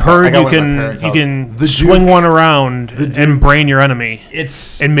 I've heard you can swing one around and brain your enemy.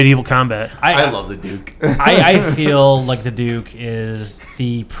 It's in medieval combat. I love the Duke. I feel like the Duke is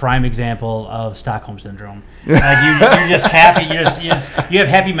the prime example of Stockholm syndrome. Like you're just happy. You have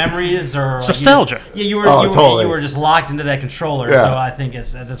happy memories or like nostalgia. You were just locked into that controller. Yeah. So I think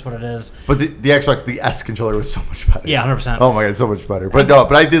that's what it is. But the Xbox, the S controller was so much better. Yeah, 100%. Oh my god, so much better. But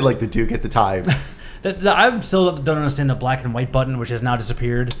I did like the Duke at the time. I still don't understand the black and white button, which has now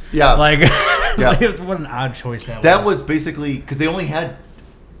disappeared. Yeah, like what an odd choice that was. That was basically because it only had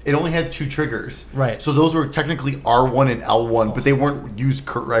 2 triggers, right? So those were technically R1 and L1, but they weren't used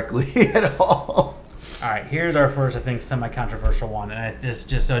correctly at all. All right, here's our first, I think, semi-controversial one, and it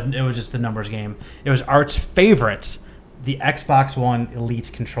was just a numbers game. It was Art's favorite, the Xbox One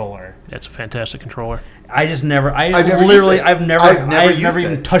Elite controller. That's a fantastic controller. I've never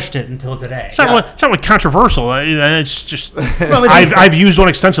even touched it until today. It's not like controversial. It's just I've used one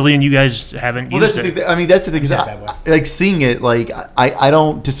extensively, and you guys haven't used it. That's the thing. Like seeing it, like I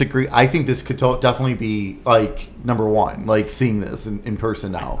don't disagree. I think this could definitely be like number one. Like seeing this in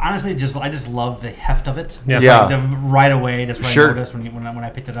person now. Honestly, I just love the heft of it. Yeah. Like right away. That's what I noticed when I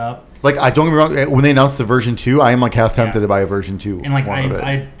picked it up. Like don't get me wrong. When they announced the version 2, I am like half tempted to buy a version 2. And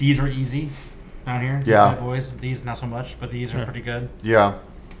like these were easy. Down here, yeah. Boys, these not so much, but these are pretty good. Yeah.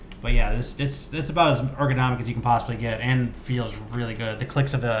 But yeah, it's about as ergonomic as you can possibly get, and feels really good. The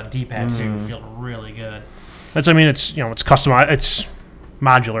clicks of the D-pad too feel really good. It's it's customized. It's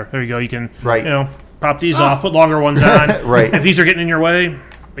modular. There you go. You can pop these off, put longer ones on. Right. If these are getting in your way,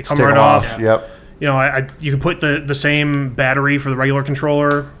 they come right off. Yep. You can put the same battery for the regular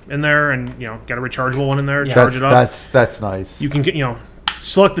controller in there, and get a rechargeable one in there. Yeah. Charge it up. That's nice. You can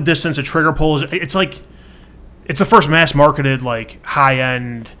select the distance, a trigger pulls. It's the first mass marketed like high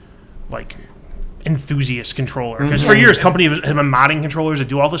end like enthusiast controller. Because for years, companies have been modding controllers that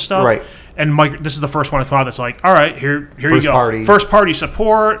do all this stuff. Right. And this is the first one to come out that's like, all right, here you go. Party. First party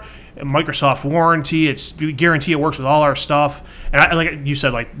support, Microsoft warranty. We guarantee it works with all our stuff. And I, like you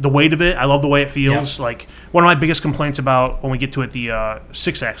said, like the weight of it, I love the way it feels. Yep. Like one of my biggest complaints about when we get to it, the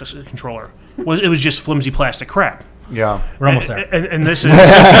 6-axis controller, was it was just flimsy plastic crap. Yeah, we're almost there. And this is,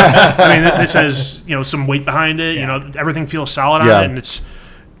 I mean, this has some weight behind it. Yeah. Everything feels solid on it, and it's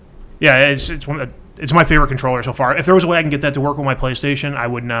it's my favorite controller so far. If there was a way I can get that to work with my PlayStation, I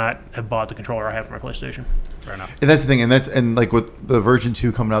would not have bought the controller I have for my PlayStation. Fair enough. And that's the thing, and like with the version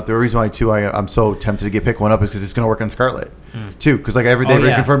 2 coming out, the reason why I'm so tempted to pick one up is because it's going to work on Scarlet too. Because like every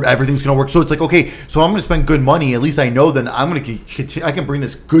day confirmed everything's going to work. So it's like, okay, so I'm going to spend good money. At least I know then I'm going to continue. I can bring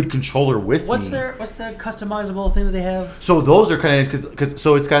this good controller with me. What's the customizable thing that they have? So those are kind of nice because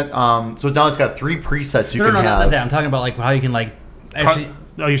so it's got so now it's got 3 presets you can have. Not that. I'm talking about like how you can like actually.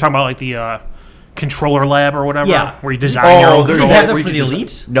 You're talking about like the controller lab or whatever. Yeah. Where you design your own Do controller. you have them for the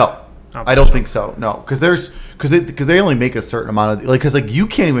Elite? No. I don't think so. No, because they only make a certain amount of because like you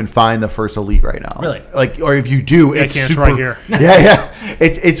can't even find the first Elite right now. Really? Like, or if you do, it's super. Right here. Yeah.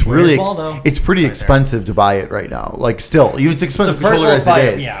 It's really Waldo? It's pretty expensive to buy it right now. Like still, even it's expensive controller as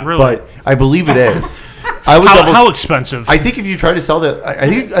it is. Yeah. Really? But I believe it is. How expensive? I think if you try to sell that, I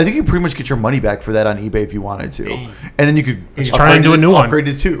think you pretty much get your money back for that on eBay if you wanted to, and then you could turn into a new one. Upgrade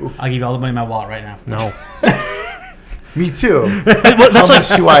it too. I'll give you all the money in my wallet right now. No. Me too. That's How much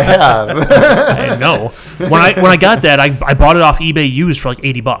do I have? I know. When I got that, I bought it off eBay used for like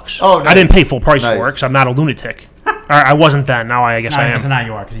 $80. Oh, nice. I didn't pay full price for it Nice. because I'm not a lunatic. I wasn't then. Now I guess I am. So now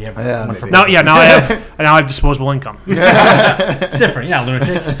you are because you have one for Now I have disposable income. It's different. Yeah,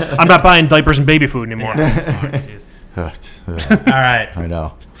 lunatic. I'm not buying diapers and baby food anymore. All right. I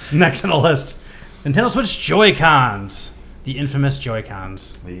know. Next on the list, Nintendo Switch Joy-Cons, the infamous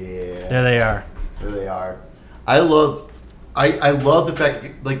Joy-Cons. Yeah. There they are. There they are. I love the fact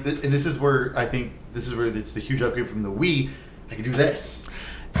and this is where it's the huge upgrade from the Wii. I can do this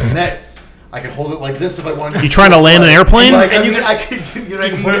and this. I can hold it like this if I want. You trying to land an airplane? I can you know what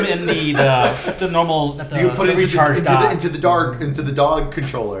I mean? Put them in the normal. You can put it into the dog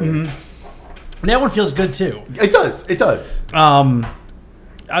controller. Mm-hmm. That one feels good too. It does. It does.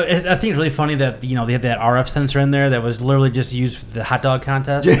 I think it's really funny that they had that RF sensor in there that was literally just used for the hot dog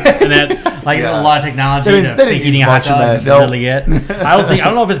contest, and that a lot of technology to fake eating a hot dog is really it. I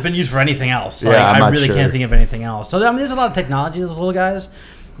don't know if it's been used for anything else. I really can't think of anything else. So there's a lot of technology in those little guys,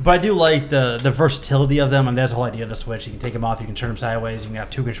 but I do like the versatility of them. I mean, that's the whole idea of the Switch. You can take them off, you can turn them sideways, you can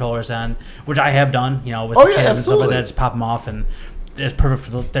have 2 controllers on, which I have done. With the kids and stuff like that. Just pop them off and. It's perfect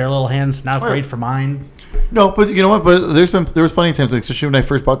for their little hands. Not great for mine. No, but you know what? But there was plenty of times, especially when I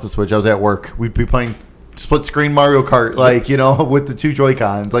first bought the Switch. I was at work. We'd be playing split screen Mario Kart, with the 2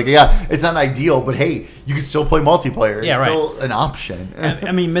 Joy-Cons. It's not ideal, but hey, you can still play multiplayer. Yeah, it's right. still an option.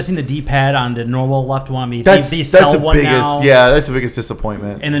 I mean, missing the D-pad on the normal left one. I mean, that's they sell the one biggest. now. Yeah, that's the biggest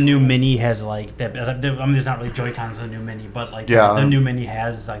disappointment. And the new Mini has that. I mean, there's not really Joy-Cons in the new Mini, but the new Mini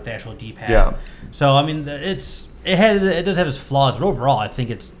has the actual D-pad. Yeah. So I mean, it does have its flaws, but overall, I think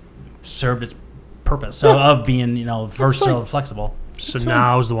it's served its purpose of being versatile and flexible. So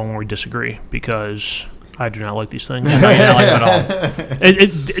now's the one where we disagree because I do not like these things. Yeah, no, you don't like them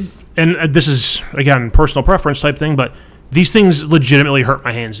at all. And this is again personal preference type thing, but these things legitimately hurt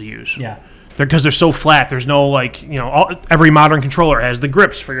my hands to use. Yeah. Because they're so flat. There's no every modern controller has the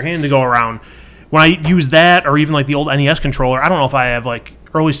grips for your hand to go around. When I use that or even the old NES controller, I don't know if I have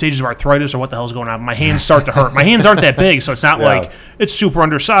early stages of arthritis or what the hell's going on. My hands start to hurt. My hands aren't that big, so it's not like it's super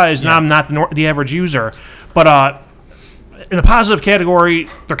undersized, and I'm not the average user. But in the positive category,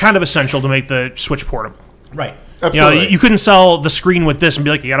 they're kind of essential to make the Switch portable. Right. Absolutely. You couldn't sell the screen with this and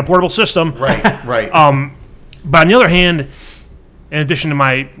be like, you got a portable system. Right. But on the other hand, in addition to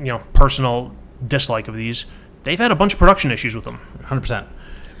my personal dislike of these, they've had a bunch of production issues with them. 100%.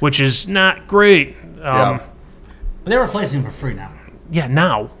 Which is not great. But they're replacing them for free now. Yeah,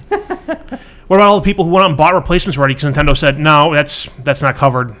 now. What about all the people who went out and bought replacements already? Because Nintendo said, no, that's not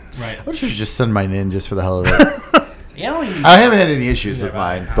covered. Right. I should just send mine in just for the hell of it. I haven't had any issues with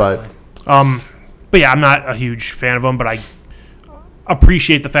mine, but yeah, I'm not a huge fan of them, but I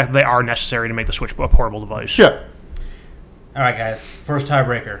appreciate the fact that they are necessary to make the Switch a portable device. Yeah. All right, guys. First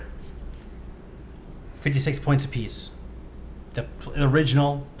tiebreaker. 56 points apiece. The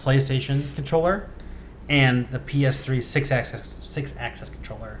original PlayStation controller and the PS3 6-axis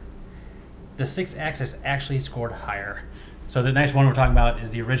controller. The 6-axis actually scored higher. So the next one we're talking about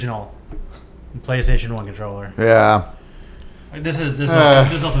is the original PlayStation 1 controller. Yeah. This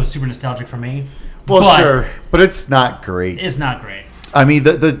is also super nostalgic for me. Well, sure, but it's not great. It's not great. I mean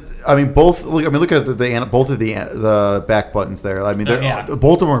both. Look at both of the back buttons there. I mean,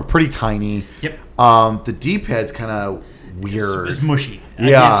 both of them are pretty tiny. Yep. The D-pad's kind of weird. It's mushy.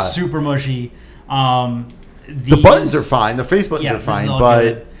 Yeah. It's super mushy. The buttons are fine. The face buttons are fine, but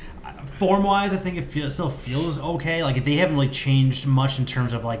good. Form-wise, I think it still feels okay. Like they haven't really changed much in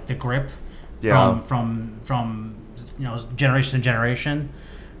terms of like the grip. Yeah. From generation to generation,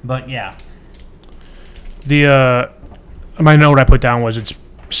 but yeah. The my note I put down was it's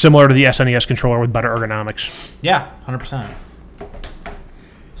similar to the SNES controller with better ergonomics. Yeah, 100%.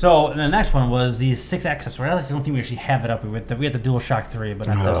 So the next one was the 6-axis. I don't think we actually have it up. We had the DualShock 3, but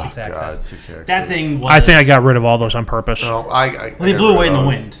not the 6-axis. God, 6-axis. That thing was... I think I got rid of all those on purpose. No, they blew away in the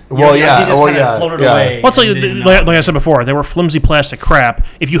wind. Well, yeah. They just kind of floated away. Well, it's like I said before, they were flimsy plastic crap.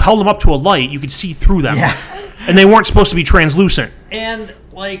 If you held them up to a light, you could see through them. Yeah. And they weren't supposed to be translucent. And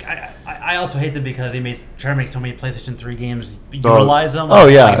like I also hate them because they try to make so many PlayStation 3 games utilize them.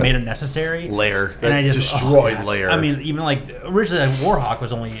 Made it necessary. Lair. And I just destroyed Lair. I mean, even like originally Warhawk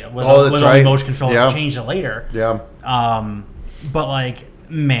was only motion controls. Yeah. Changed it later. Yeah. But like,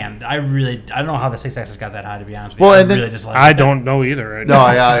 man, I don't know how the 6-axis got that high, to be honest with you. Well, I and really just like I don't know either. No,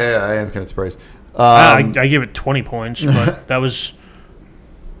 I am kind of surprised. I give it 20 points, but that was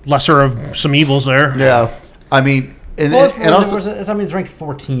lesser of some evils there. Yeah. I mean, and also it's ranked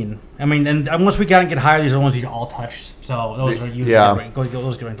 14. I mean, and once we get higher, these are the ones we all touched. So those are usually those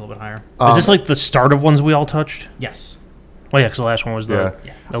get ranked a little bit higher. Is this like the start of ones we all touched? Yes. Oh yeah, because the last one was the.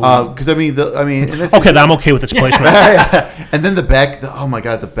 Yeah. Because okay, I'm okay with its placement. And then the back, the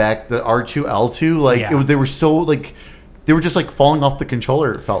R2, L2, they were so like. They were just like falling off the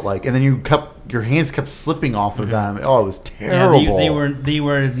controller. It felt like, and then your hands kept slipping off of them. Oh, it was terrible. Yeah, they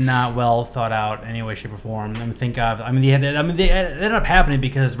were not well thought out in any way, shape, or form. They ended up happening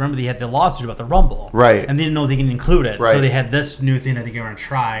because remember they had the lawsuit about the Rumble, right? And they didn't know they can include it, right? So they had this new thing that they're going to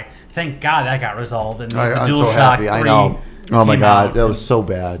try. Thank God that got resolved. And I'm so happy. I know. Oh my God, that was so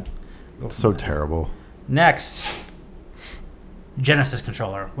bad. So terrible. Next, Genesis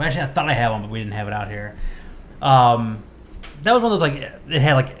controller. Well, actually, I thought I had one, but we didn't have it out here. That was one of those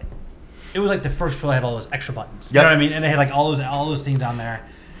it was like the first controller had all those extra buttons. You know what I mean? And it had like all those things on there.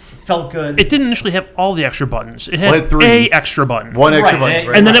 It felt good. It didn't initially have all the extra buttons. It had a extra button. One extra button.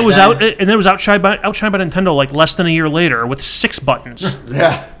 Right. And then it was outshined by Nintendo like less than a year later with 6 buttons.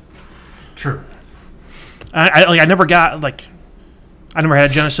 Yeah. True. I never had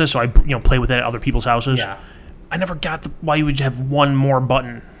a Genesis, so I play with it at other people's houses. Yeah. I never got why you would have one more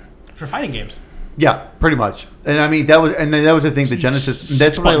button for fighting games. Yeah, pretty much. And I mean that was the thing. The Genesis.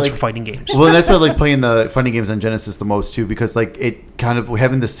 That's why I like for fighting games. Well, that's why I like playing the fighting games on Genesis the most too, because like it kind of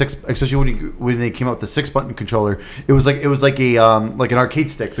having the 6, especially when they came out with the 6-button controller, it was like a like an arcade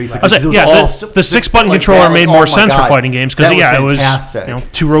stick basically. The 6-button controller made more sense for fighting games because it was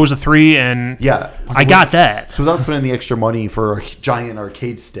 2 rows of 3 and I got that. So without spending the extra money for a giant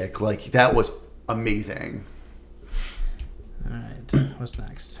arcade stick, like that was amazing. All right, what's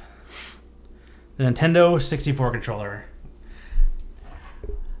next? The Nintendo 64 controller.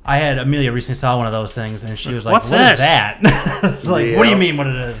 I had Amelia recently saw one of those things, and she was like, "What is that?" It's like, "What do you mean? What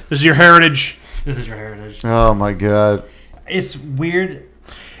it is? This is your heritage. This is your heritage." Oh my God! It's weird.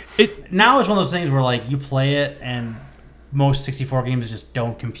 Now it's one of those things where like you play it, and most 64 games just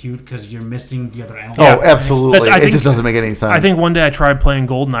don't compute because you're missing the other analog. Oh, absolutely! It just doesn't make any sense. I think one day I tried playing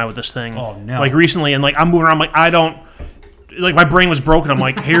GoldenEye with this thing. Oh no! Like recently, and like I'm moving around, like I don't. Like my brain was broken. I'm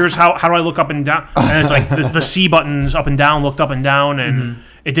like, here's how do I look up and down? And it's like the C buttons up and down looked up and down, and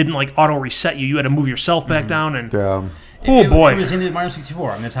it didn't like auto reset you. You had to move yourself back down. And boy, it was in Mario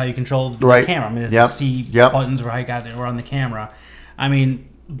 64. I mean, that's how you controlled the camera. I mean, it's the C buttons were how you got it, or on the camera. I mean,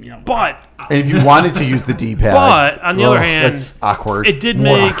 but and if you wanted to use the D-pad, but on the other hand, that's awkward. It did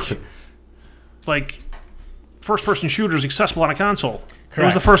make like first-person shooters accessible on a console. Correct. It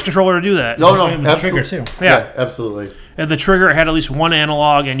was the first controller to do that. No, the trigger too. Yeah, absolutely. And the trigger had at least one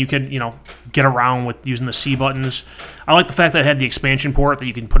analog, and you could, get around with using the C buttons. I like the fact that it had the expansion port that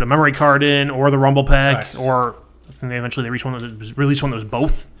you can put a memory card in, or the Rumble Pack, or they released one that was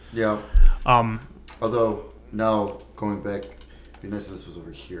both. Yeah. Although now going back, it'd be nice if this was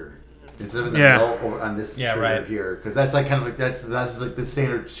over here instead of in the middle or on this trigger here, because that's like kind of like that's like the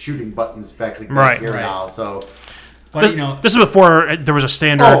standard shooting buttons back here now. So. But this is before there was a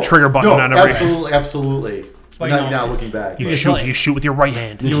standard trigger button on every. Absolutely. But now looking back, you shoot with your right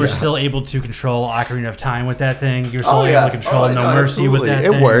hand. You were still able to control Ocarina of Time with that thing. You were still able to control No Mercy with that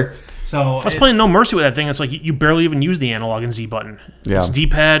thing. It worked. So I was playing No Mercy with that thing. It's like you barely even use the analog and Z button. Yeah. It's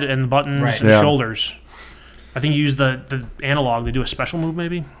D-pad and buttons and shoulders. I think you use the analog to do a special move,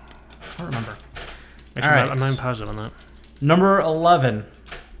 maybe. I don't remember. Actually, I'm not even positive on that. Number 11.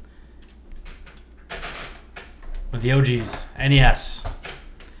 With the OGs, NES.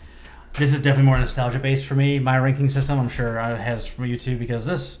 This is definitely more nostalgia based for me. My ranking system, I'm sure, it has for you too, because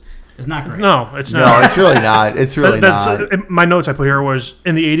this is not great. No, it's not. No, it's really not. It's really not. My notes I put here was,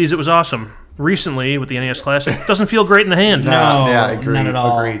 in the 80s, it was awesome. Recently, with the NES Classic, it doesn't feel great in the hand. No, yeah, agreed, not at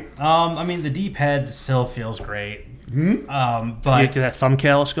all. Agreed. I mean, the D-pad still feels great. But you get that thumb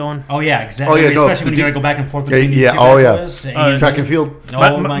callus going. Oh yeah, exactly. Oh, yeah, especially when you gotta go back and forth between yeah, the two oh, yeah. pads. Track and field.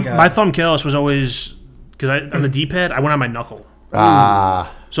 Oh my god. My thumb callus was always, because on the D-pad, I went on my knuckle.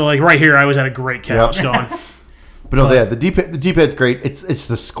 So like right here, I was at a great callus going. But no, yeah, the D-pad's great. It's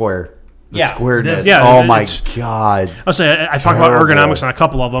the square. The squareness. Oh my god. I'll say I talk about ergonomics on a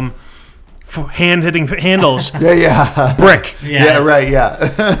couple of them. Hand hitting handles. Yeah. Brick. Yeah, right. Yeah.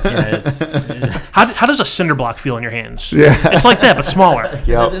 How does a cinder block feel in your hands? Yeah. It's like that, but smaller.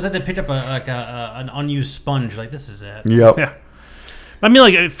 It's like they picked up an unused sponge. Like, this is it. Yep. Yeah. I mean,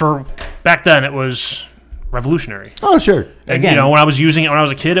 like, for back then, it was revolutionary. Oh, sure. And, when I was using it when I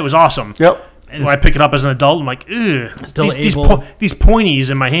was a kid, it was awesome. Yep. When I pick it up as an adult, I'm like, ew. These pointies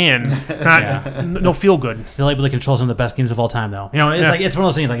in my hand, no feel good. Still able to control some of the best games of all time, though. It's like, it's one of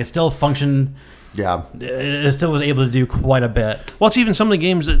those things. Like, it still functioned. Yeah. It still was able to do quite a bit. Well, it's even some of the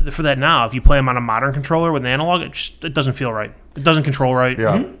games for that now. If you play them on a modern controller with an analog, it doesn't feel right. It doesn't control right.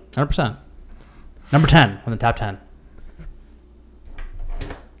 Yeah. 100%. Number 10 on the top 10.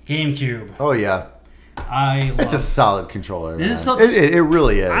 GameCube. Oh yeah. It's a solid controller. It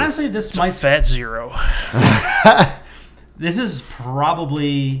really is. Honestly, this might fat zero. This is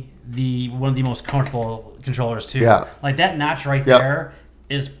probably one of the most comfortable controllers too. Yeah. Like that notch right there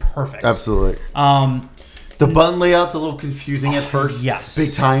is perfect. Absolutely. The button layout's a little confusing at first. Yes.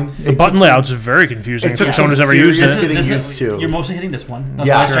 Big time. The button layout's very confusing for someone who's ever used it. You're mostly hitting this one.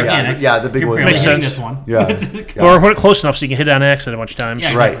 Yeah, the big one. Makes sense. This one. Yeah. Or put it close enough so you can hit it on accident a bunch of times.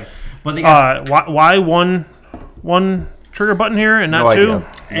 Yeah, exactly. Right. But they got, why one trigger button here and not two?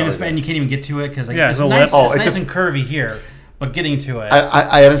 And you can't even get to it because it's nice and curvy here. But getting to it,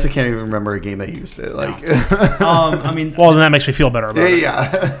 I honestly can't even remember a game that used it. Like, I mean, well, then that makes me feel better about it. Yeah.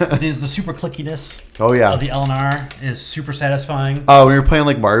 The super clickiness. Oh yeah. Of the L&R is super satisfying. Oh, when you're playing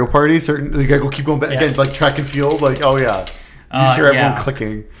like Mario Party, you gotta keep going back again, like track and field. Like, oh yeah, you hear everyone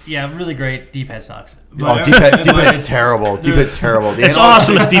clicking. Yeah, really great. D-pad sucks. D-pad's terrible. D-pad's terrible. It's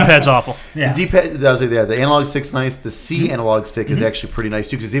awesome. This D-pad's awful. Yeah. The D-pad, the analog stick's nice. The C analog stick is actually pretty nice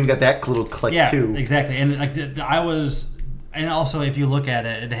too because it's even got that little click too. Yeah, exactly. And like and also if you look at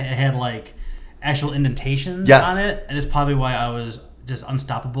it, it had like actual indentations on it, and it's probably why I was just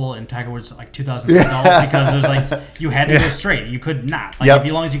unstoppable in Tiger Woods like 2012 because there's like you had to go straight. You could not. Like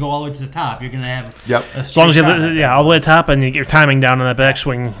as long as you go all the way to the top, you're gonna have as long as you have all the way to the top and you get your timing down on that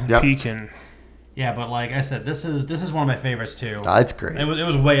backswing peak and. Yeah, but like I said, this is one of my favorites too. It's great. It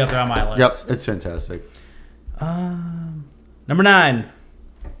was way up there on my list. Yep, it's fantastic. Number 9.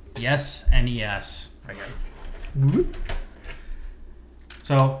 Yes, NES. Okay.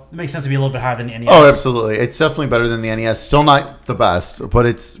 So it makes sense to be a little bit higher than the NES. Oh, absolutely. It's definitely better than the NES. Still not the best, but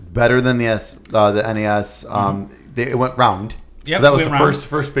it's better than the NES. It went round. Yep, so that was the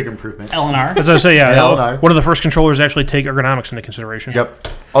first big improvement. L&R. As I say, L&R. One of the first controllers to actually take ergonomics into consideration. Yep.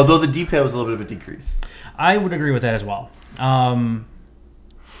 Although the D-pad was a little bit of a decrease. I would agree with that as well.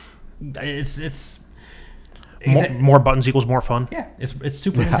 It's more buttons equals more fun. Yeah, it's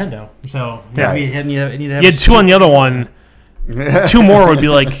Super Nintendo. So you had 2 on the other one. 2 more would be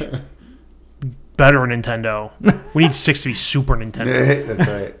like better Nintendo. We need 6 to be Super Nintendo. That's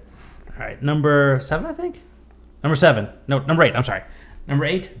right. All right, number 7, I think. Number 7. No, number 8. I'm sorry. Number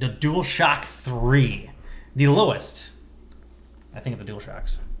 8, the DualShock 3, the lowest. I think of the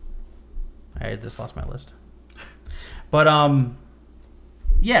DualShocks. I just lost my list. But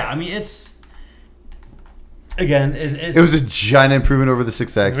yeah, I mean it's. Again, it was a giant improvement over the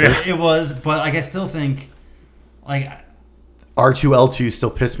 6-axis. It was, but like I still think, like R2L2 still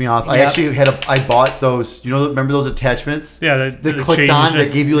pissed me off. I actually I bought those. Remember those attachments? Yeah, they clicked on. They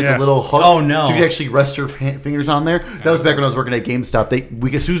gave you like a little hook. Oh no! So you could actually rest your fingers on there. That was back when I was working at GameStop.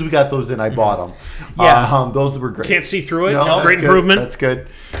 As soon as we got those in, I bought them. Yeah, those were great. Can't see through it. No, great improvement. That's good.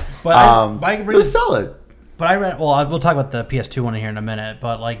 But it was solid. But I read. Well, we'll talk about the PS2 one here in a minute.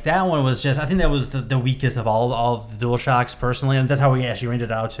 But like that one was just. I think that was the weakest of all of the DualShocks personally, and that's how we actually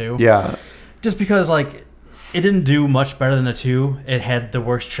rated it out too. Yeah. Just because like it didn't do much better than the 2. It had the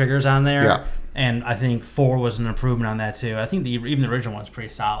worst triggers on there. Yeah. And I think 4 was an improvement on that too. I think even the original one's pretty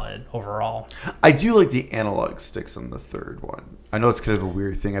solid overall. I do like the analog sticks on the 3rd one. I know it's kind of a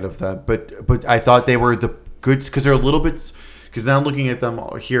weird thing out of that, but I thought they were the goods because they're a little bit. Because now I'm looking at them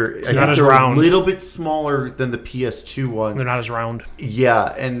here. I not think as they're round. a little bit smaller than the PS2 ones. They're not as round.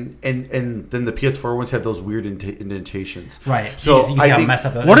 Yeah, and then the PS4 ones have those weird indentations. Right. So you see I how think, messed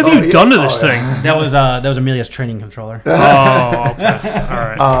up that What is. have you done to this thing? That was Amelia's training controller. Oh, okay. All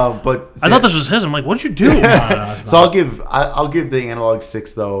right. But I thought this was his. I'm like, what'd you do? No, so I'll give the Analog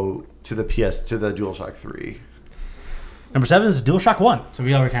 6 though to the DualShock 3. Number 7 is DualShock 1. So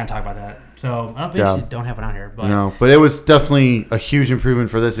we already kind of talked about that. So I don't think you don't have it on here. But no, but it was definitely a huge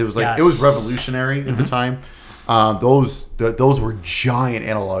improvement for this. It was like it was revolutionary at the time. Those were giant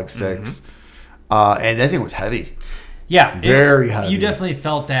analog sticks, and that thing was heavy. Yeah, very heavy. You definitely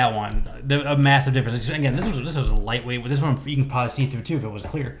felt that one. A massive difference. Again, this was lightweight. This one you can probably see through too if it was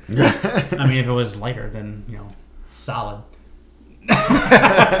clear. I mean, if it was lighter, then solid.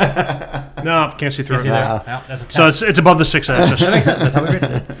 No, can't see through it. No, that's a test. So it's above the 6 axis. That makes sense. That's how we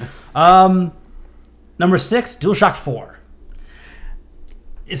rated it. Number 6, DualShock 4.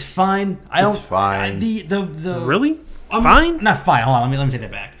 It's fine. It's fine. The Really? Fine? Not fine. Hold on. Let me take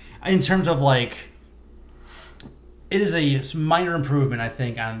that back. In terms of like, it is a minor improvement, I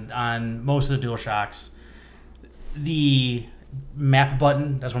think, on most of the DualShocks. The map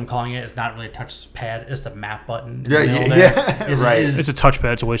button, that's what I'm calling it. It's not really a touch pad. It's the map button. Right. It's a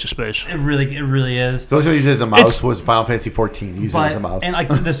touchpad. It's a waste of space. It really is. Those who use it as a mouse was Final Fantasy 14. Use it as a mouse. And like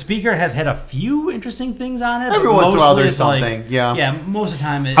the speaker has had a few interesting things on it. Every once in a while there's something. Yeah, most of the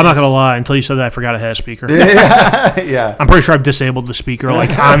time. I'm not going to lie. Until you said that, I forgot it had a speaker. Yeah. I'm pretty sure I've disabled the speaker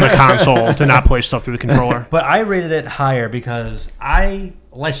like on the console to not play stuff through the controller. But I rated it higher because I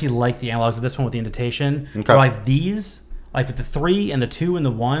actually like the analogs of this one with the indentation. Okay. But like these, like with the 3 and the 2 and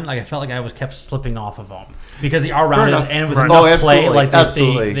the 1, like I felt like I was kept slipping off of them because they are rounded and with enough play, like they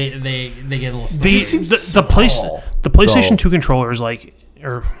get a little. The PlayStation 2 controller is like,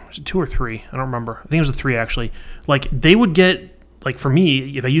 or was it 2 or 3? I don't remember. I think it was a 3 actually. Like they would get like for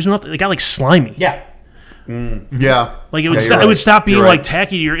me if I use them enough, they got like slimy. Yeah. Yeah. Like it would stop being like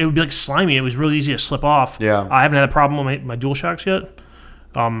tacky. It would be like slimy. It was really easy to slip off. Yeah. I haven't had a problem with my DualShocks yet.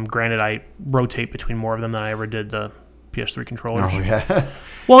 Granted, I rotate between more of them than I ever did the PS3 controllers. Oh, yeah.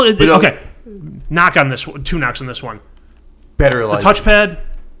 Well, okay. Knock on this one. 2 knocks on this one. Better the touchpad,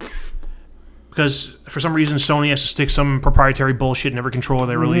 because for some reason Sony has to stick some proprietary bullshit in every controller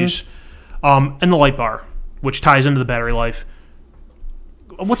they release, and the light bar, which ties into the battery life.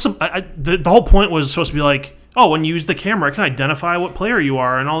 What's the whole point was supposed to be like, oh, when you use the camera, I can identify what player you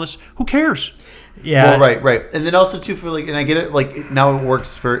are and all this. Who cares? Yeah. Well, right. And then also, too, for like, and I get it, like, now it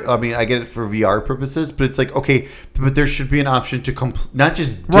works for, I mean, I get it for VR purposes, but it's like, okay, but there should be an option to not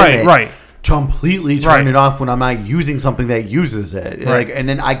just dim it, completely turn it off when I'm not using something that uses it. Right. Like, and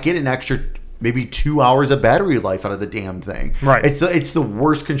then I get an extra maybe 2 hours of battery life out of the damn thing. Right. It's the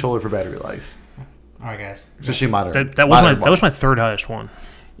worst controller for battery life. All right, guys. Especially modern. That was my third highest one.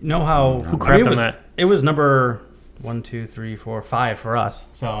 You know how who crapped on that? It was number 1, 2, 3, 4, 5 for us.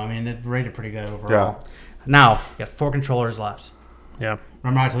 So I mean, it rated pretty good overall. Yeah. Now you got 4 controllers left. Yeah.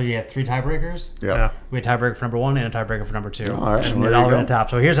 Remember I told you you had 3 tiebreakers? Yeah. We had tiebreaker for number 1 and a tiebreaker for number 2. All right. And all the way to the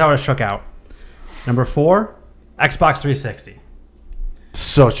top. So here's how it shook out. Number 4, Xbox 360.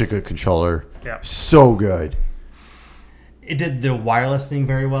 Such a good controller. Yeah. So good. It did the wireless thing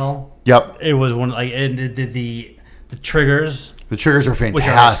very well. Yep. It was one like it did the triggers. The triggers are fantastic.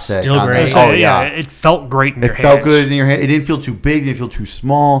 Which are still great. Oh yeah, it felt great in your hands. It felt good in your hand. It didn't feel too big. It didn't feel too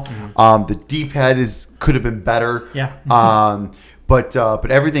small. The D-pad could have been better. Yeah. But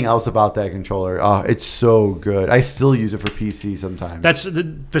everything else about that controller, it's so good. I still use it for PC sometimes.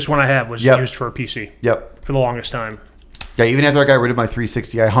 This one I have was used for a PC. Yep. For the longest time. Yeah, even after I got rid of my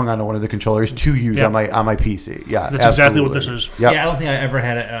 360, I hung on to one of the controllers to use on my PC. Yeah, that's exactly what this is. Yep. Yeah, I don't think I ever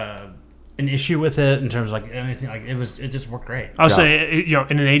had an issue with it in terms of like anything. Like it just worked great. I would say,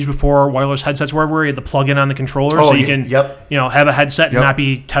 in an age before wireless headsets were everywhere, you had the plug-in on the controller, so you can, have a headset and not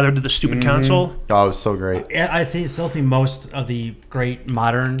be tethered to the stupid console. Oh, it was so great. I still think most of the great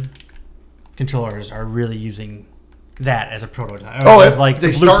modern controllers are really using that as a prototype. Oh, it's like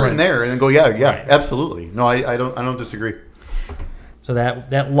they start in there and then go, absolutely. No, I don't disagree. So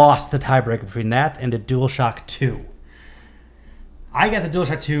that lost the tiebreaker between that and the DualShock 2. I got the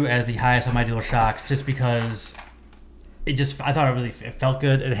DualShock 2 as the highest of my DualShocks just because I thought it felt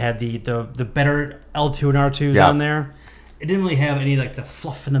good. It had the better L2 and R2s on there. It didn't really have any like the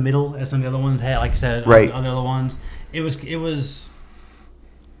fluff in the middle as some of the other ones had. Like I said, on the other ones, it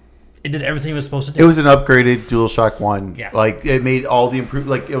did everything it was supposed to do. It was an upgraded DualShock 1. Yeah. Like, it made all the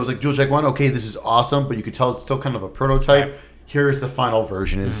improvement. Like, it was like DualShock 1, okay, this is awesome, but you could tell it's still kind of a prototype. Right. Here's the final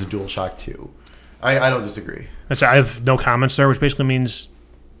version. It's a DualShock 2. I don't disagree. I have no comments there, which basically means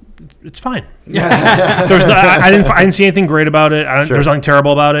it's fine. Yeah. I didn't see anything great about it. There's nothing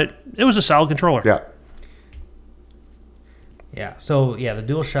terrible about it. It was a solid controller. Yeah. Yeah. So the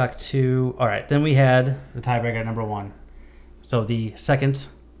DualShock 2. All right. Then we had the tiebreaker number 1. So the second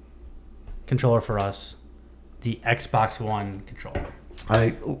controller for us, the Xbox One controller.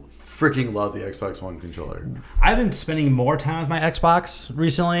 I freaking love the Xbox One controller. I've been spending more time with my Xbox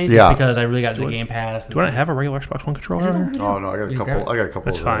recently, just because I really got into Game Pass. Do I have a regular Xbox One controller here? Oh no, I got a couple.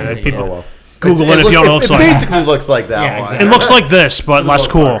 That's of fine. Oh well. Google it if you don't know what it looks like. It basically looks like that one. Exactly. It looks like this, but less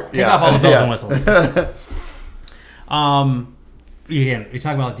cool. Take off all the bells and whistles. Again, we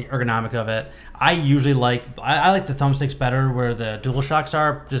talk about the ergonomic of it. I usually like the thumbsticks better where the DualShocks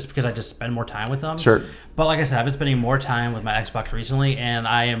are, just because I just spend more time with them. Sure. But like I said, I've been spending more time with my Xbox recently, and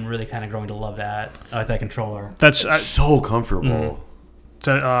I am really kind of growing to love that. I like that controller. That's so comfortable.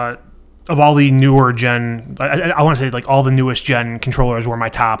 Of all the newer gen, I want to say like all the newest gen controllers were my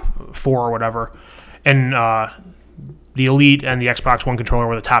top 4 or whatever, and the Elite and the Xbox One controller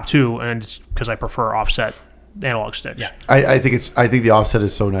were the top 2, and it's because I prefer offset analog sticks. Yeah, I think the offset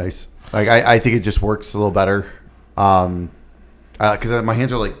is so nice. Like I think it just works a little better. Because my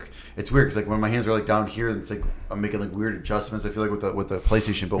hands are like, it's weird because like when my hands are like down here, it's like I'm making like weird adjustments. I feel like with the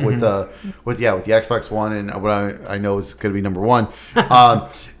PlayStation, but with the Xbox One and what I know is going to be number 1.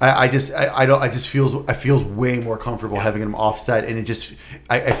 It feels way more comfortable having them offset, and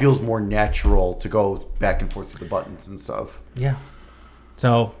it feels more natural to go back and forth with the buttons and stuff. Yeah.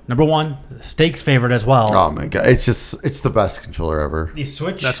 So, number 1, Steak's favorite as well. Oh my god, it's the best controller ever. The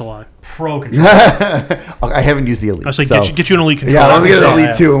Switch. That's a lot. Pro controller. I haven't used the Elite. I was like, get you an Elite controller. Yeah, let me get an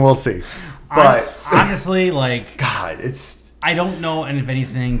Elite too, and we'll see. But honestly, like, God, I don't know if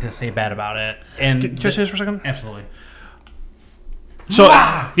anything to say bad about it. And can I say this for a second? Absolutely. So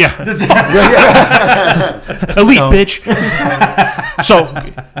yeah, Elite bitch. So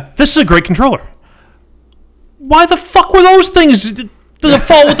this is a great controller. Why the fuck were those things the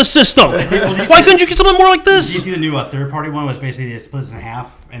default with the system? Why couldn't you get something more like this? Did you see the new third-party one was basically it splits in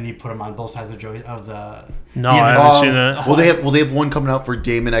half, and you put them on both sides of the. No, I haven't seen that. Well, they have one coming out for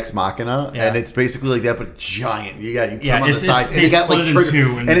Daemon X Machina, and it's basically like that, but giant. You put them on the sides, and they got like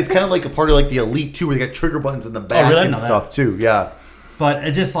trigger, and it's kind of like a part of like the Elite 2, where they got trigger buttons in the back and stuff too. Yeah, but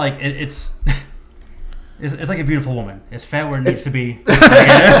it just like it's. It's like a beautiful woman. It's fat where it needs to be. Well,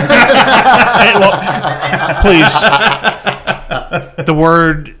 please. The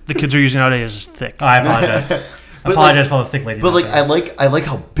word the kids are using nowadays is thick. Oh, I apologize. I apologize for the thick lady. But like, I like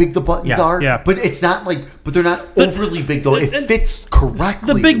how big the buttons are. Yeah. But it's not like, but they're not overly big though. It fits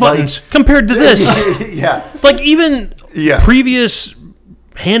correctly. The big buttons compared to this. Yeah. Like even previous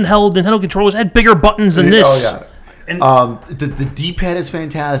handheld Nintendo controllers had bigger buttons than this. Oh yeah. And the D-pad is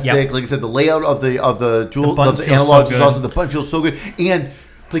fantastic. Yep. Like I said, the layout of the analogs is also, the button feels so good, and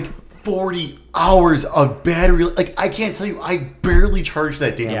like 40 hours of battery. Like I can't tell you, I barely charge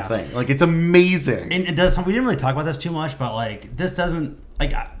that damn thing. Like it's amazing. And it does. We didn't really talk about this too much, but like this doesn't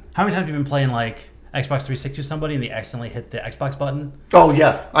like. How many times have you been playing like Xbox 360 with somebody and they accidentally hit the Xbox button? Oh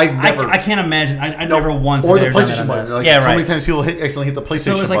yeah, I can't imagine. I never once. Or the PlayStation button. Like, so many times people accidentally hit the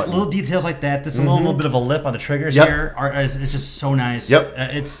PlayStation button. So it's like little details like that. This little bit of a lip on the triggers here. It's just so nice. Yep.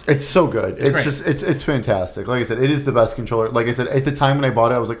 It's so good. It's fantastic. Like I said, it is the best controller. Like I said, at the time when I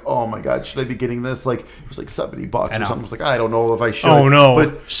bought it, I was like, oh my god, should I be getting this? Like it was like $70 or something. I was like, I don't know if I should. Oh no,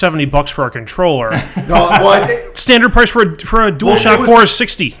 but $70 for a controller. Standard price for a DualShock 4 is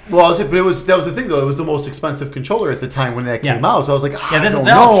 $60. Well, that was the thing though. It was the most expensive controller at the time when that came out. So I was like,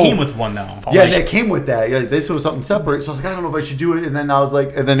 that came with one though. Yeah, that came with that. Yeah, this was something separate. So I was like, I don't know if I should do it. And then I was like,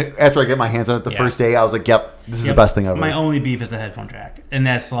 after I get my hands on it the first day, I was like, yep, this is the best thing ever. My only beef is the headphone jack, and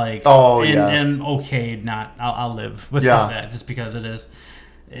that's like, I'll live without that just because it is.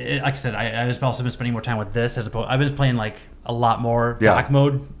 Like I said, I've also been spending more time with this as opposed. I've been playing like a lot more dock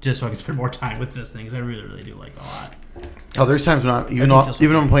mode just so I can spend more time with this thing because I really, really do like it a lot. Oh, there's times when even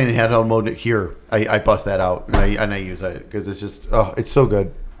when I'm playing in handheld mode here, I bust that out and I use it because it's just it's so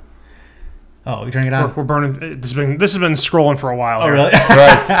good. Oh, you're turning it on? We're burning. This has been scrolling for a while. Oh, really?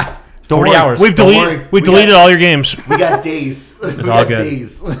 Right. 40 hours. We've deleted all your games. We got days. It's all good.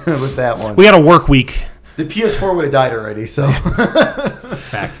 Days with that one. We got a work week. The PS4 would have died already. So.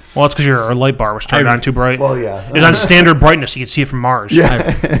 Fact. Well, that's because your light bar was turned on too bright. Well, yeah. It's on standard brightness. You can see it from Mars.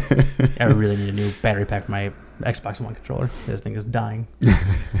 Yeah. I really need a new battery pack for my Xbox One controller. This thing is dying.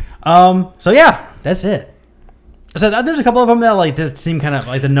 So yeah, that's it. So there's a couple of them that seem kind of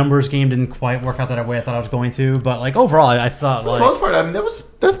like the numbers game didn't quite work out that way I thought I was going to, but like overall I thought for the most part, I mean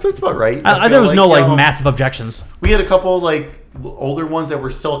that's about right. There was no massive objections. We had a couple older ones that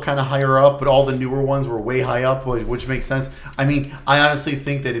were still kind of higher up, but all the newer ones were way high up, which makes sense. I mean, I honestly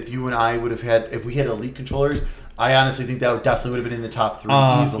think that if you and I if we had Elite controllers, I honestly think that definitely would have been in the top 3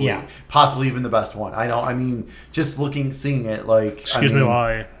 easily. Yeah. Possibly even the best one. I mean, just seeing it, like... Excuse me while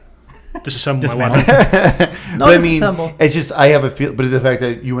I disassemble my weapon. No, but I mean, it's just, I have a feel... But the fact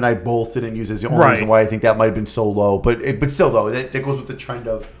that you and I both didn't use it is the only reason why I think that might have been so low. But still, though, that goes with the trend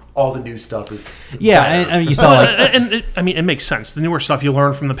of all the new stuff is... Yeah, and you saw... it makes sense. The newer stuff you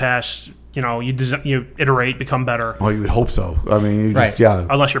learn from the past... you iterate, become better. Well, you would hope so. I mean, yeah.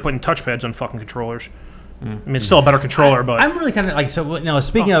 Unless you're putting touchpads on fucking controllers. I mean, it's still a better controller, but... I'm really kind of like... So,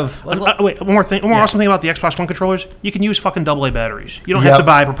 speaking of... wait, one more thing. One more awesome thing about the Xbox One controllers. You can use fucking AA batteries. You don't have to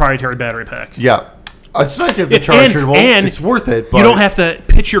buy a proprietary battery pack. Yeah. It's nice to have the charger. And it's worth it, but... You don't have to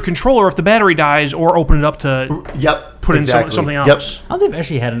pitch your controller if the battery dies or open it up to... Put in something else. Yep. I don't think I've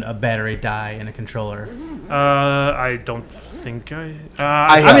actually had a battery die in a controller. I don't think I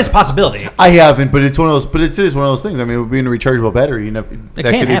mean, it's a possibility. I haven't, but it's one of those. But it is one of those things. I mean, it would be in a rechargeable battery, that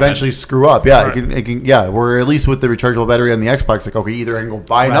could eventually screw up. Yeah, right. It can. Yeah, we're at least with the rechargeable battery on the Xbox. Like, okay, either I can go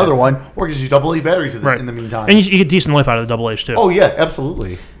buy another one, or just use AA batteries in the meantime. And you get decent life out of the AA's too. Oh yeah,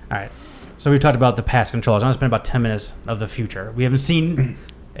 absolutely. All right. So we've talked about the past controllers. I'm going to spend about 10 minutes of the future. We haven't seen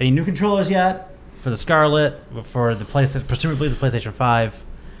any new controllers yet. For the Scarlet, for the presumably the PlayStation 5.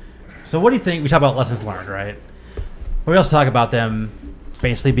 So what do you think? We talk about lessons learned, right? But we also talk about them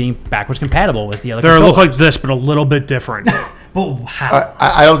basically being backwards compatible with the other controllers. They look like this, but a little bit different. But how?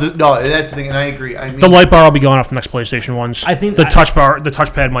 I don't know. That's the thing, and I agree. I mean, the light bar will be going off the next PlayStation ones. I think the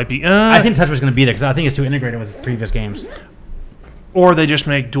touchpad might be... I think touchpad is going to be there because I think it's too integrated with previous games. Or they just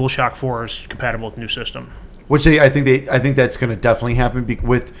make DualShock 4s compatible with the new system. Which I think that's going to definitely happen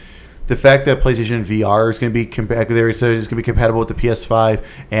with... The fact that PlayStation VR is going to be compatible, it's going to be compatible with the PS5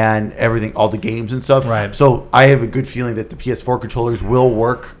 and everything, all the games and stuff. Right. So I have a good feeling that the PS4 controllers will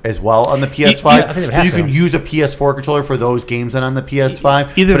work as well on the PS5. So you can use a PS4 controller for those games and on the PS5.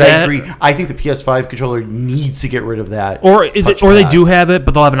 I agree. I think the PS5 controller needs to get rid of that. Or they do have it,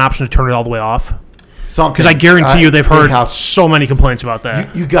 but they'll have an option to turn it all the way off. Because I guarantee you they've heard so many complaints about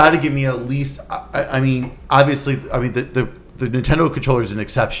that. You got to give me at least. I mean, obviously, the Nintendo controller is an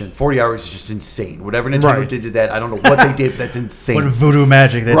exception. 40 hours is just insane. Whatever Nintendo did to that, I don't know what they did, but that's insane. What voodoo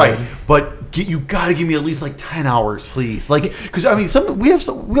magic they did. But you got to give me at least like 10 hours, please. Like, because I mean, we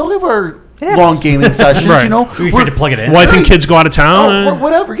all have our long gaming sessions. We're afraid to plug it in. Wife and kids go out of town. Or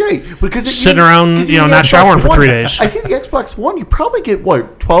whatever, great. Because sitting around, not showering for 3 days. I see the Xbox One. You probably get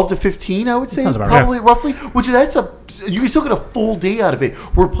 12 to 15. I would say probably roughly. Which you can still get a full day out of it.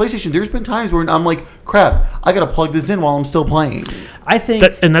 Where PlayStation, there's been times where I'm like, crap, I got to plug this in while I'm still playing. I think,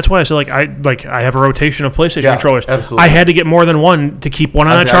 and that's why I said I have a rotation of PlayStation controllers. Absolutely. I had to get more than one to keep one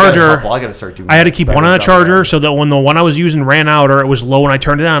on a charger. I got to start doing. I had to keep one on a charger so that when the one I was using ran out or it was low when I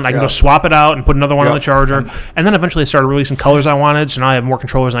turned it on, I can go swap it out and put another one on the charger. And then eventually I started releasing colors I wanted, so now I have more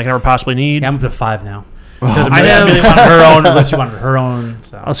controllers than I can ever possibly need. Yeah, I'm up to 5 now. Because Amelia wanted her own. Lucy wanted her own.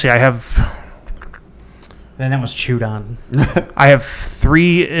 So. Let's see, I have. Then that was chewed on. I have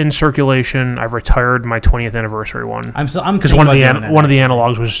 3 in circulation. I've retired my 20th anniversary one. Because one of the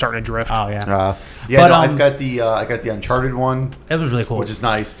analogs was starting to drift. Oh yeah. I've got the Uncharted one. It was really cool, which is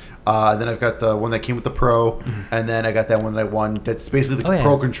nice. Then I've got the one that came with the Pro, and then I got that one that I won. That's basically the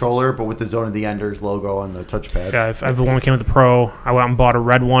Pro controller, but with the Zone of the Enders logo on the touchpad. Yeah, I have the one that came with the Pro. I went out and bought a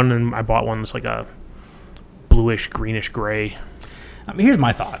red one, and I bought one that's like a bluish, greenish gray. I mean, here's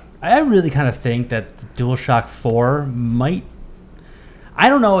my thought. I really kind of think that the DualShock 4 might... I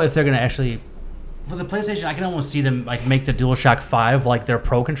don't know if they're going to actually... For the PlayStation, I can almost see them make the DualShock 5 like their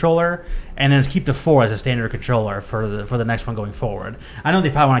Pro controller, and then just keep the 4 as a standard controller for the next one going forward. I know they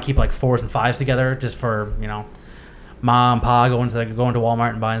probably want to keep 4s and 5s together just for, mom and pa going to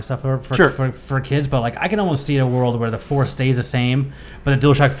Walmart and buying stuff for kids, but I can almost see a world where the 4 stays the same, but the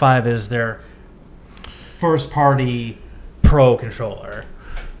DualShock 5 is their first-party Pro controller.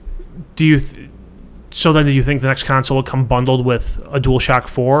 Do you think the next console will come bundled with a DualShock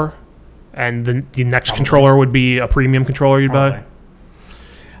 4, and the next controller would be a premium controller you'd buy?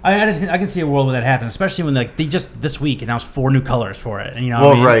 I can see a world where that happens, especially when they just this week announced 4 new colors for it. And,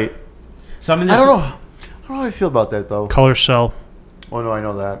 right. So I mean, I don't know how I feel about that though. Colors sell. Oh no, I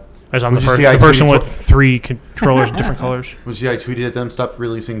know that. As I'm the person with 3 controllers, different colors. Well, see, I tweeted at them, stop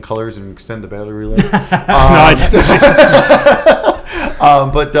releasing colors and extend the battery life.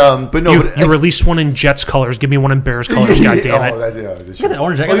 But no. You released one in Jets colors. Give me one in Bears colors. God damn it! That's the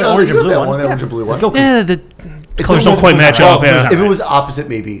orange. I got the orange and blue one. Orange and blue one. Yeah, the colors don't quite match up. If it was opposite,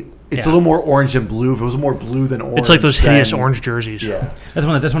 maybe. It's a little more orange than blue. If it was more blue than orange, it's like those hideous orange jerseys. Yeah, that's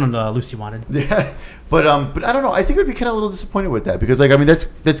one Lucy wanted. Yeah, but I don't know. I think I'd be kind of a little disappointed with that because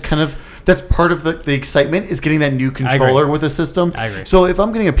that's part of the excitement is getting that new controller with the system. I agree. So if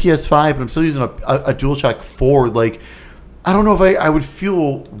I'm getting a PS5 but I'm still using a DualShock 4, like I don't know if I would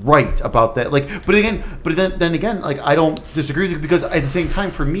feel right about that. Like, but then again, like I don't disagree with you because at the same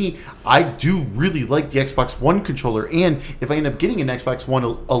time, for me, I do really like the Xbox One controller, and if I end up getting an Xbox One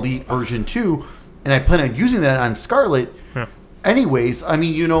Elite version 2, and I plan on using that on Scarlet, anyways, I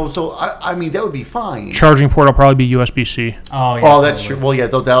mean, so I mean that would be fine. Charging port will probably be USB-C. Oh, yeah. Oh, that's true. Well, yeah,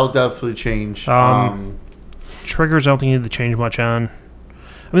 that'll definitely change. Triggers, I don't think you need to change much on.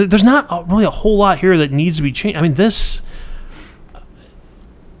 I mean, there's not really a whole lot here that needs to be changed. I mean, this.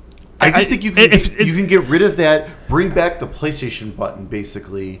 I just think you can get rid of that, bring back the PlayStation button,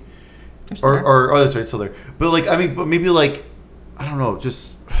 basically, or that's right, it's still there. But like, I mean, but maybe like, I don't know,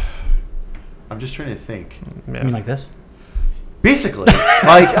 just I'm just trying to think. Yeah. I mean, like this, basically.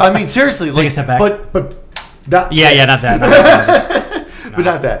 Like, I mean, seriously, take like, a step back. but not not that, but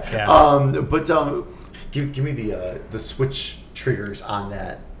not that. Yeah. Give me the Switch triggers on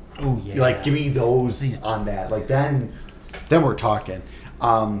that. Oh yeah. Like, give me those on that. Like then we're talking.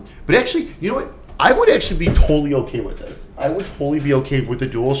 But actually, you know what? I would actually be totally okay with this. I would totally be okay with the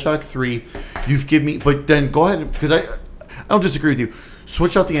DualShock 3. You've given me, but then go ahead because I don't disagree with you.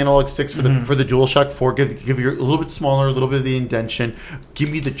 Switch out the analog sticks for the DualShock 4. Give you a little bit smaller, a little bit of the indentation.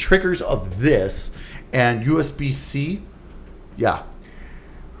 Give me the triggers of this and USB-C. Yeah.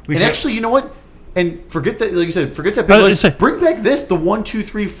 Actually, you know what? And forget that, like you said, bring back the 1, 2,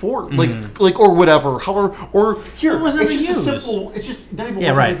 3, 4, like or whatever. However, or here, it's just a simple. It's just not even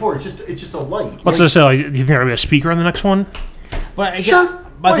 1, 2, 3, 4. It's just a light. What's this? Do you think there'll be a speaker on the next one? But sure.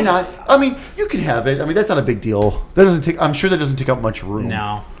 Why not? I mean, you can have it. I mean, that's not a big deal. That doesn't take. I'm sure that doesn't take up much room.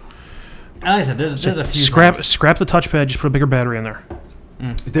 No. And like I said, there's a few. Scrap the touchpad. Just put a bigger battery in there.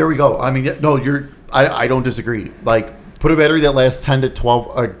 There we go. I mean, no, I don't disagree. Like. Put a battery that lasts 10 to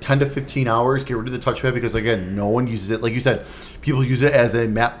 12 or 10 to 15 hours. Get rid of the touchpad because, again, no one uses it. Like you said, people use it as a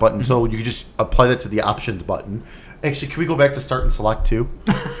map button. So you can just apply that to the options button. Actually, can we go back to start and select too?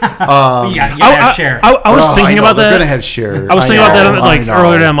 Yeah, share. I was thinking about that. They're going to have share. I was thinking about that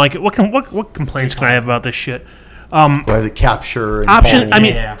earlier today. I'm like, what complaints can I have about this shit? The capture. And option. I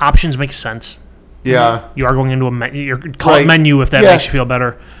mean, options make sense. Yeah. You are going into a menu. You're calling menu if that makes you feel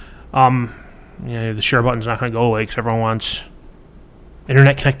better. The share button's not going to go away because everyone wants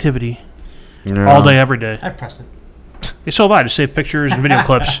internet connectivity all day, every day. I've pressed it. So have I to save pictures and video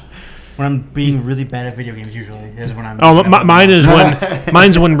clips. When I'm being really bad at video games, usually is when I'm.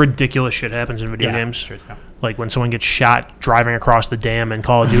 Mine's when ridiculous shit happens in video games. Sure, like when someone gets shot driving across the dam in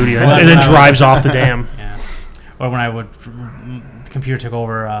Call of Duty and then drives off the dam. Yeah. Or when the computer took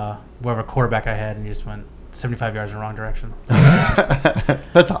over whatever quarterback I had and he just went 75 yards in the wrong direction.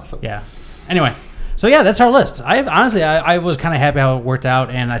 That's awesome. Yeah. Anyway, so yeah, that's our list. I was kind of happy how it worked out,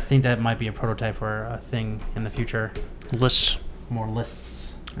 and I think that might be a prototype for a thing in the future. More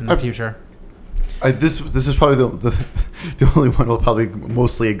lists in the future. This is probably the only one we'll probably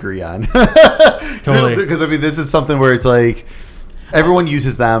mostly agree on. Totally. Because I mean, this is something where it's like everyone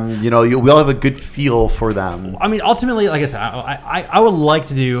uses them. We all have a good feel for them. I mean, ultimately, like I said, I would like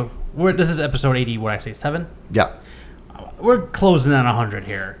to do. This is episode 80. What I say, 7? Yeah. We're closing in on 100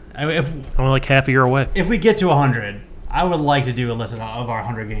 here. I mean, only like half a year away. If we get to 100, I would like to do a list of our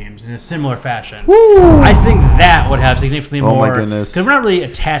 100 games in a similar fashion. Woo! I think that would have significantly more. Oh my goodness! Because we're not really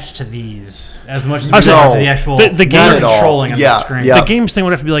attached to these as much as we are to the actual the game controlling on the screen. The games thing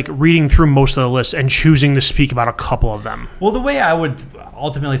would have to be like reading through most of the list and choosing to speak about a couple of them. Well, the way I would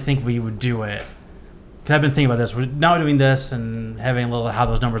ultimately think we would do it, because I've been thinking about this. We're now doing this and having a little how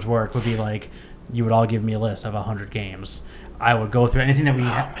those numbers work would be like you would all give me a list of 100 games. I would go through anything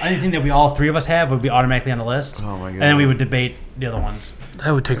that we all three of us have would be automatically on the list. Oh my god! And then we would debate the other ones. That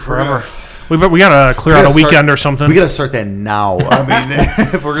would take forever. We gotta clear out a weekend or something. We gotta start that now. I mean,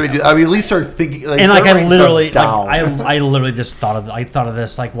 if we're gonna do, I mean, at least start thinking. Like, and I literally just thought of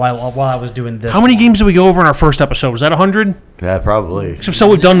this like while I was doing this. How many games did we go over in our first episode? Was that 100? Yeah, probably. So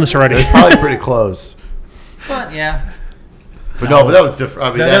we've done this already. It's probably pretty close. But yeah. But that was different. I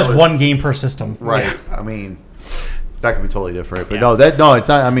mean, that was one game per system. Right. Yeah. I mean. That could be totally different, but it's not.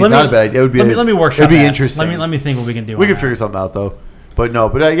 I mean, it's not a bad idea. It would be. Let me workshop. It'd be interesting. Let me think what we can do. We can figure something out though. But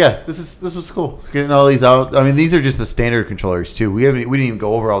this was cool. Getting all these out. I mean, these are just the standard controllers too. We didn't even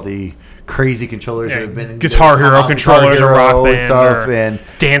go over all the crazy controllers that have been in Guitar Hero controllers or Rock Band stuff and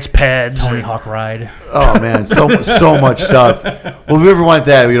dance pads, Tony Hawk Ride. Oh man, so much stuff. Well, if you ever want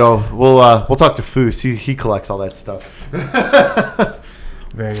that, we'll talk to Foose. He collects all that stuff.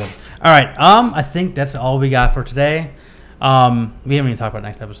 Very good. All right. I think that's all we got for today. We haven't even talked about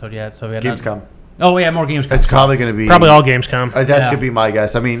next episode yet. So we had Gamescom. Oh, yeah, more Gamescom. It's probably going to be... Probably all Gamescom. That's going to be my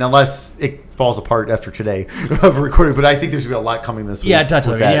guess. I mean, unless it falls apart after today of recording, but I think there's going to be a lot coming this week. Yeah,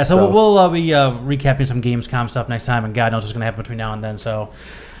 definitely. Yeah, so we'll be recapping some Gamescom stuff next time, and God knows what's going to happen between now and then. So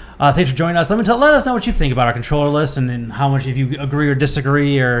thanks for joining us. Let us know what you think about our controller list and how much, if you agree or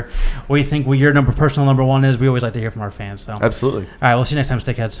disagree, or what you think your personal number one is. We always like to hear from our fans. So absolutely. All right, we'll see you next time,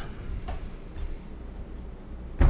 Stickheads.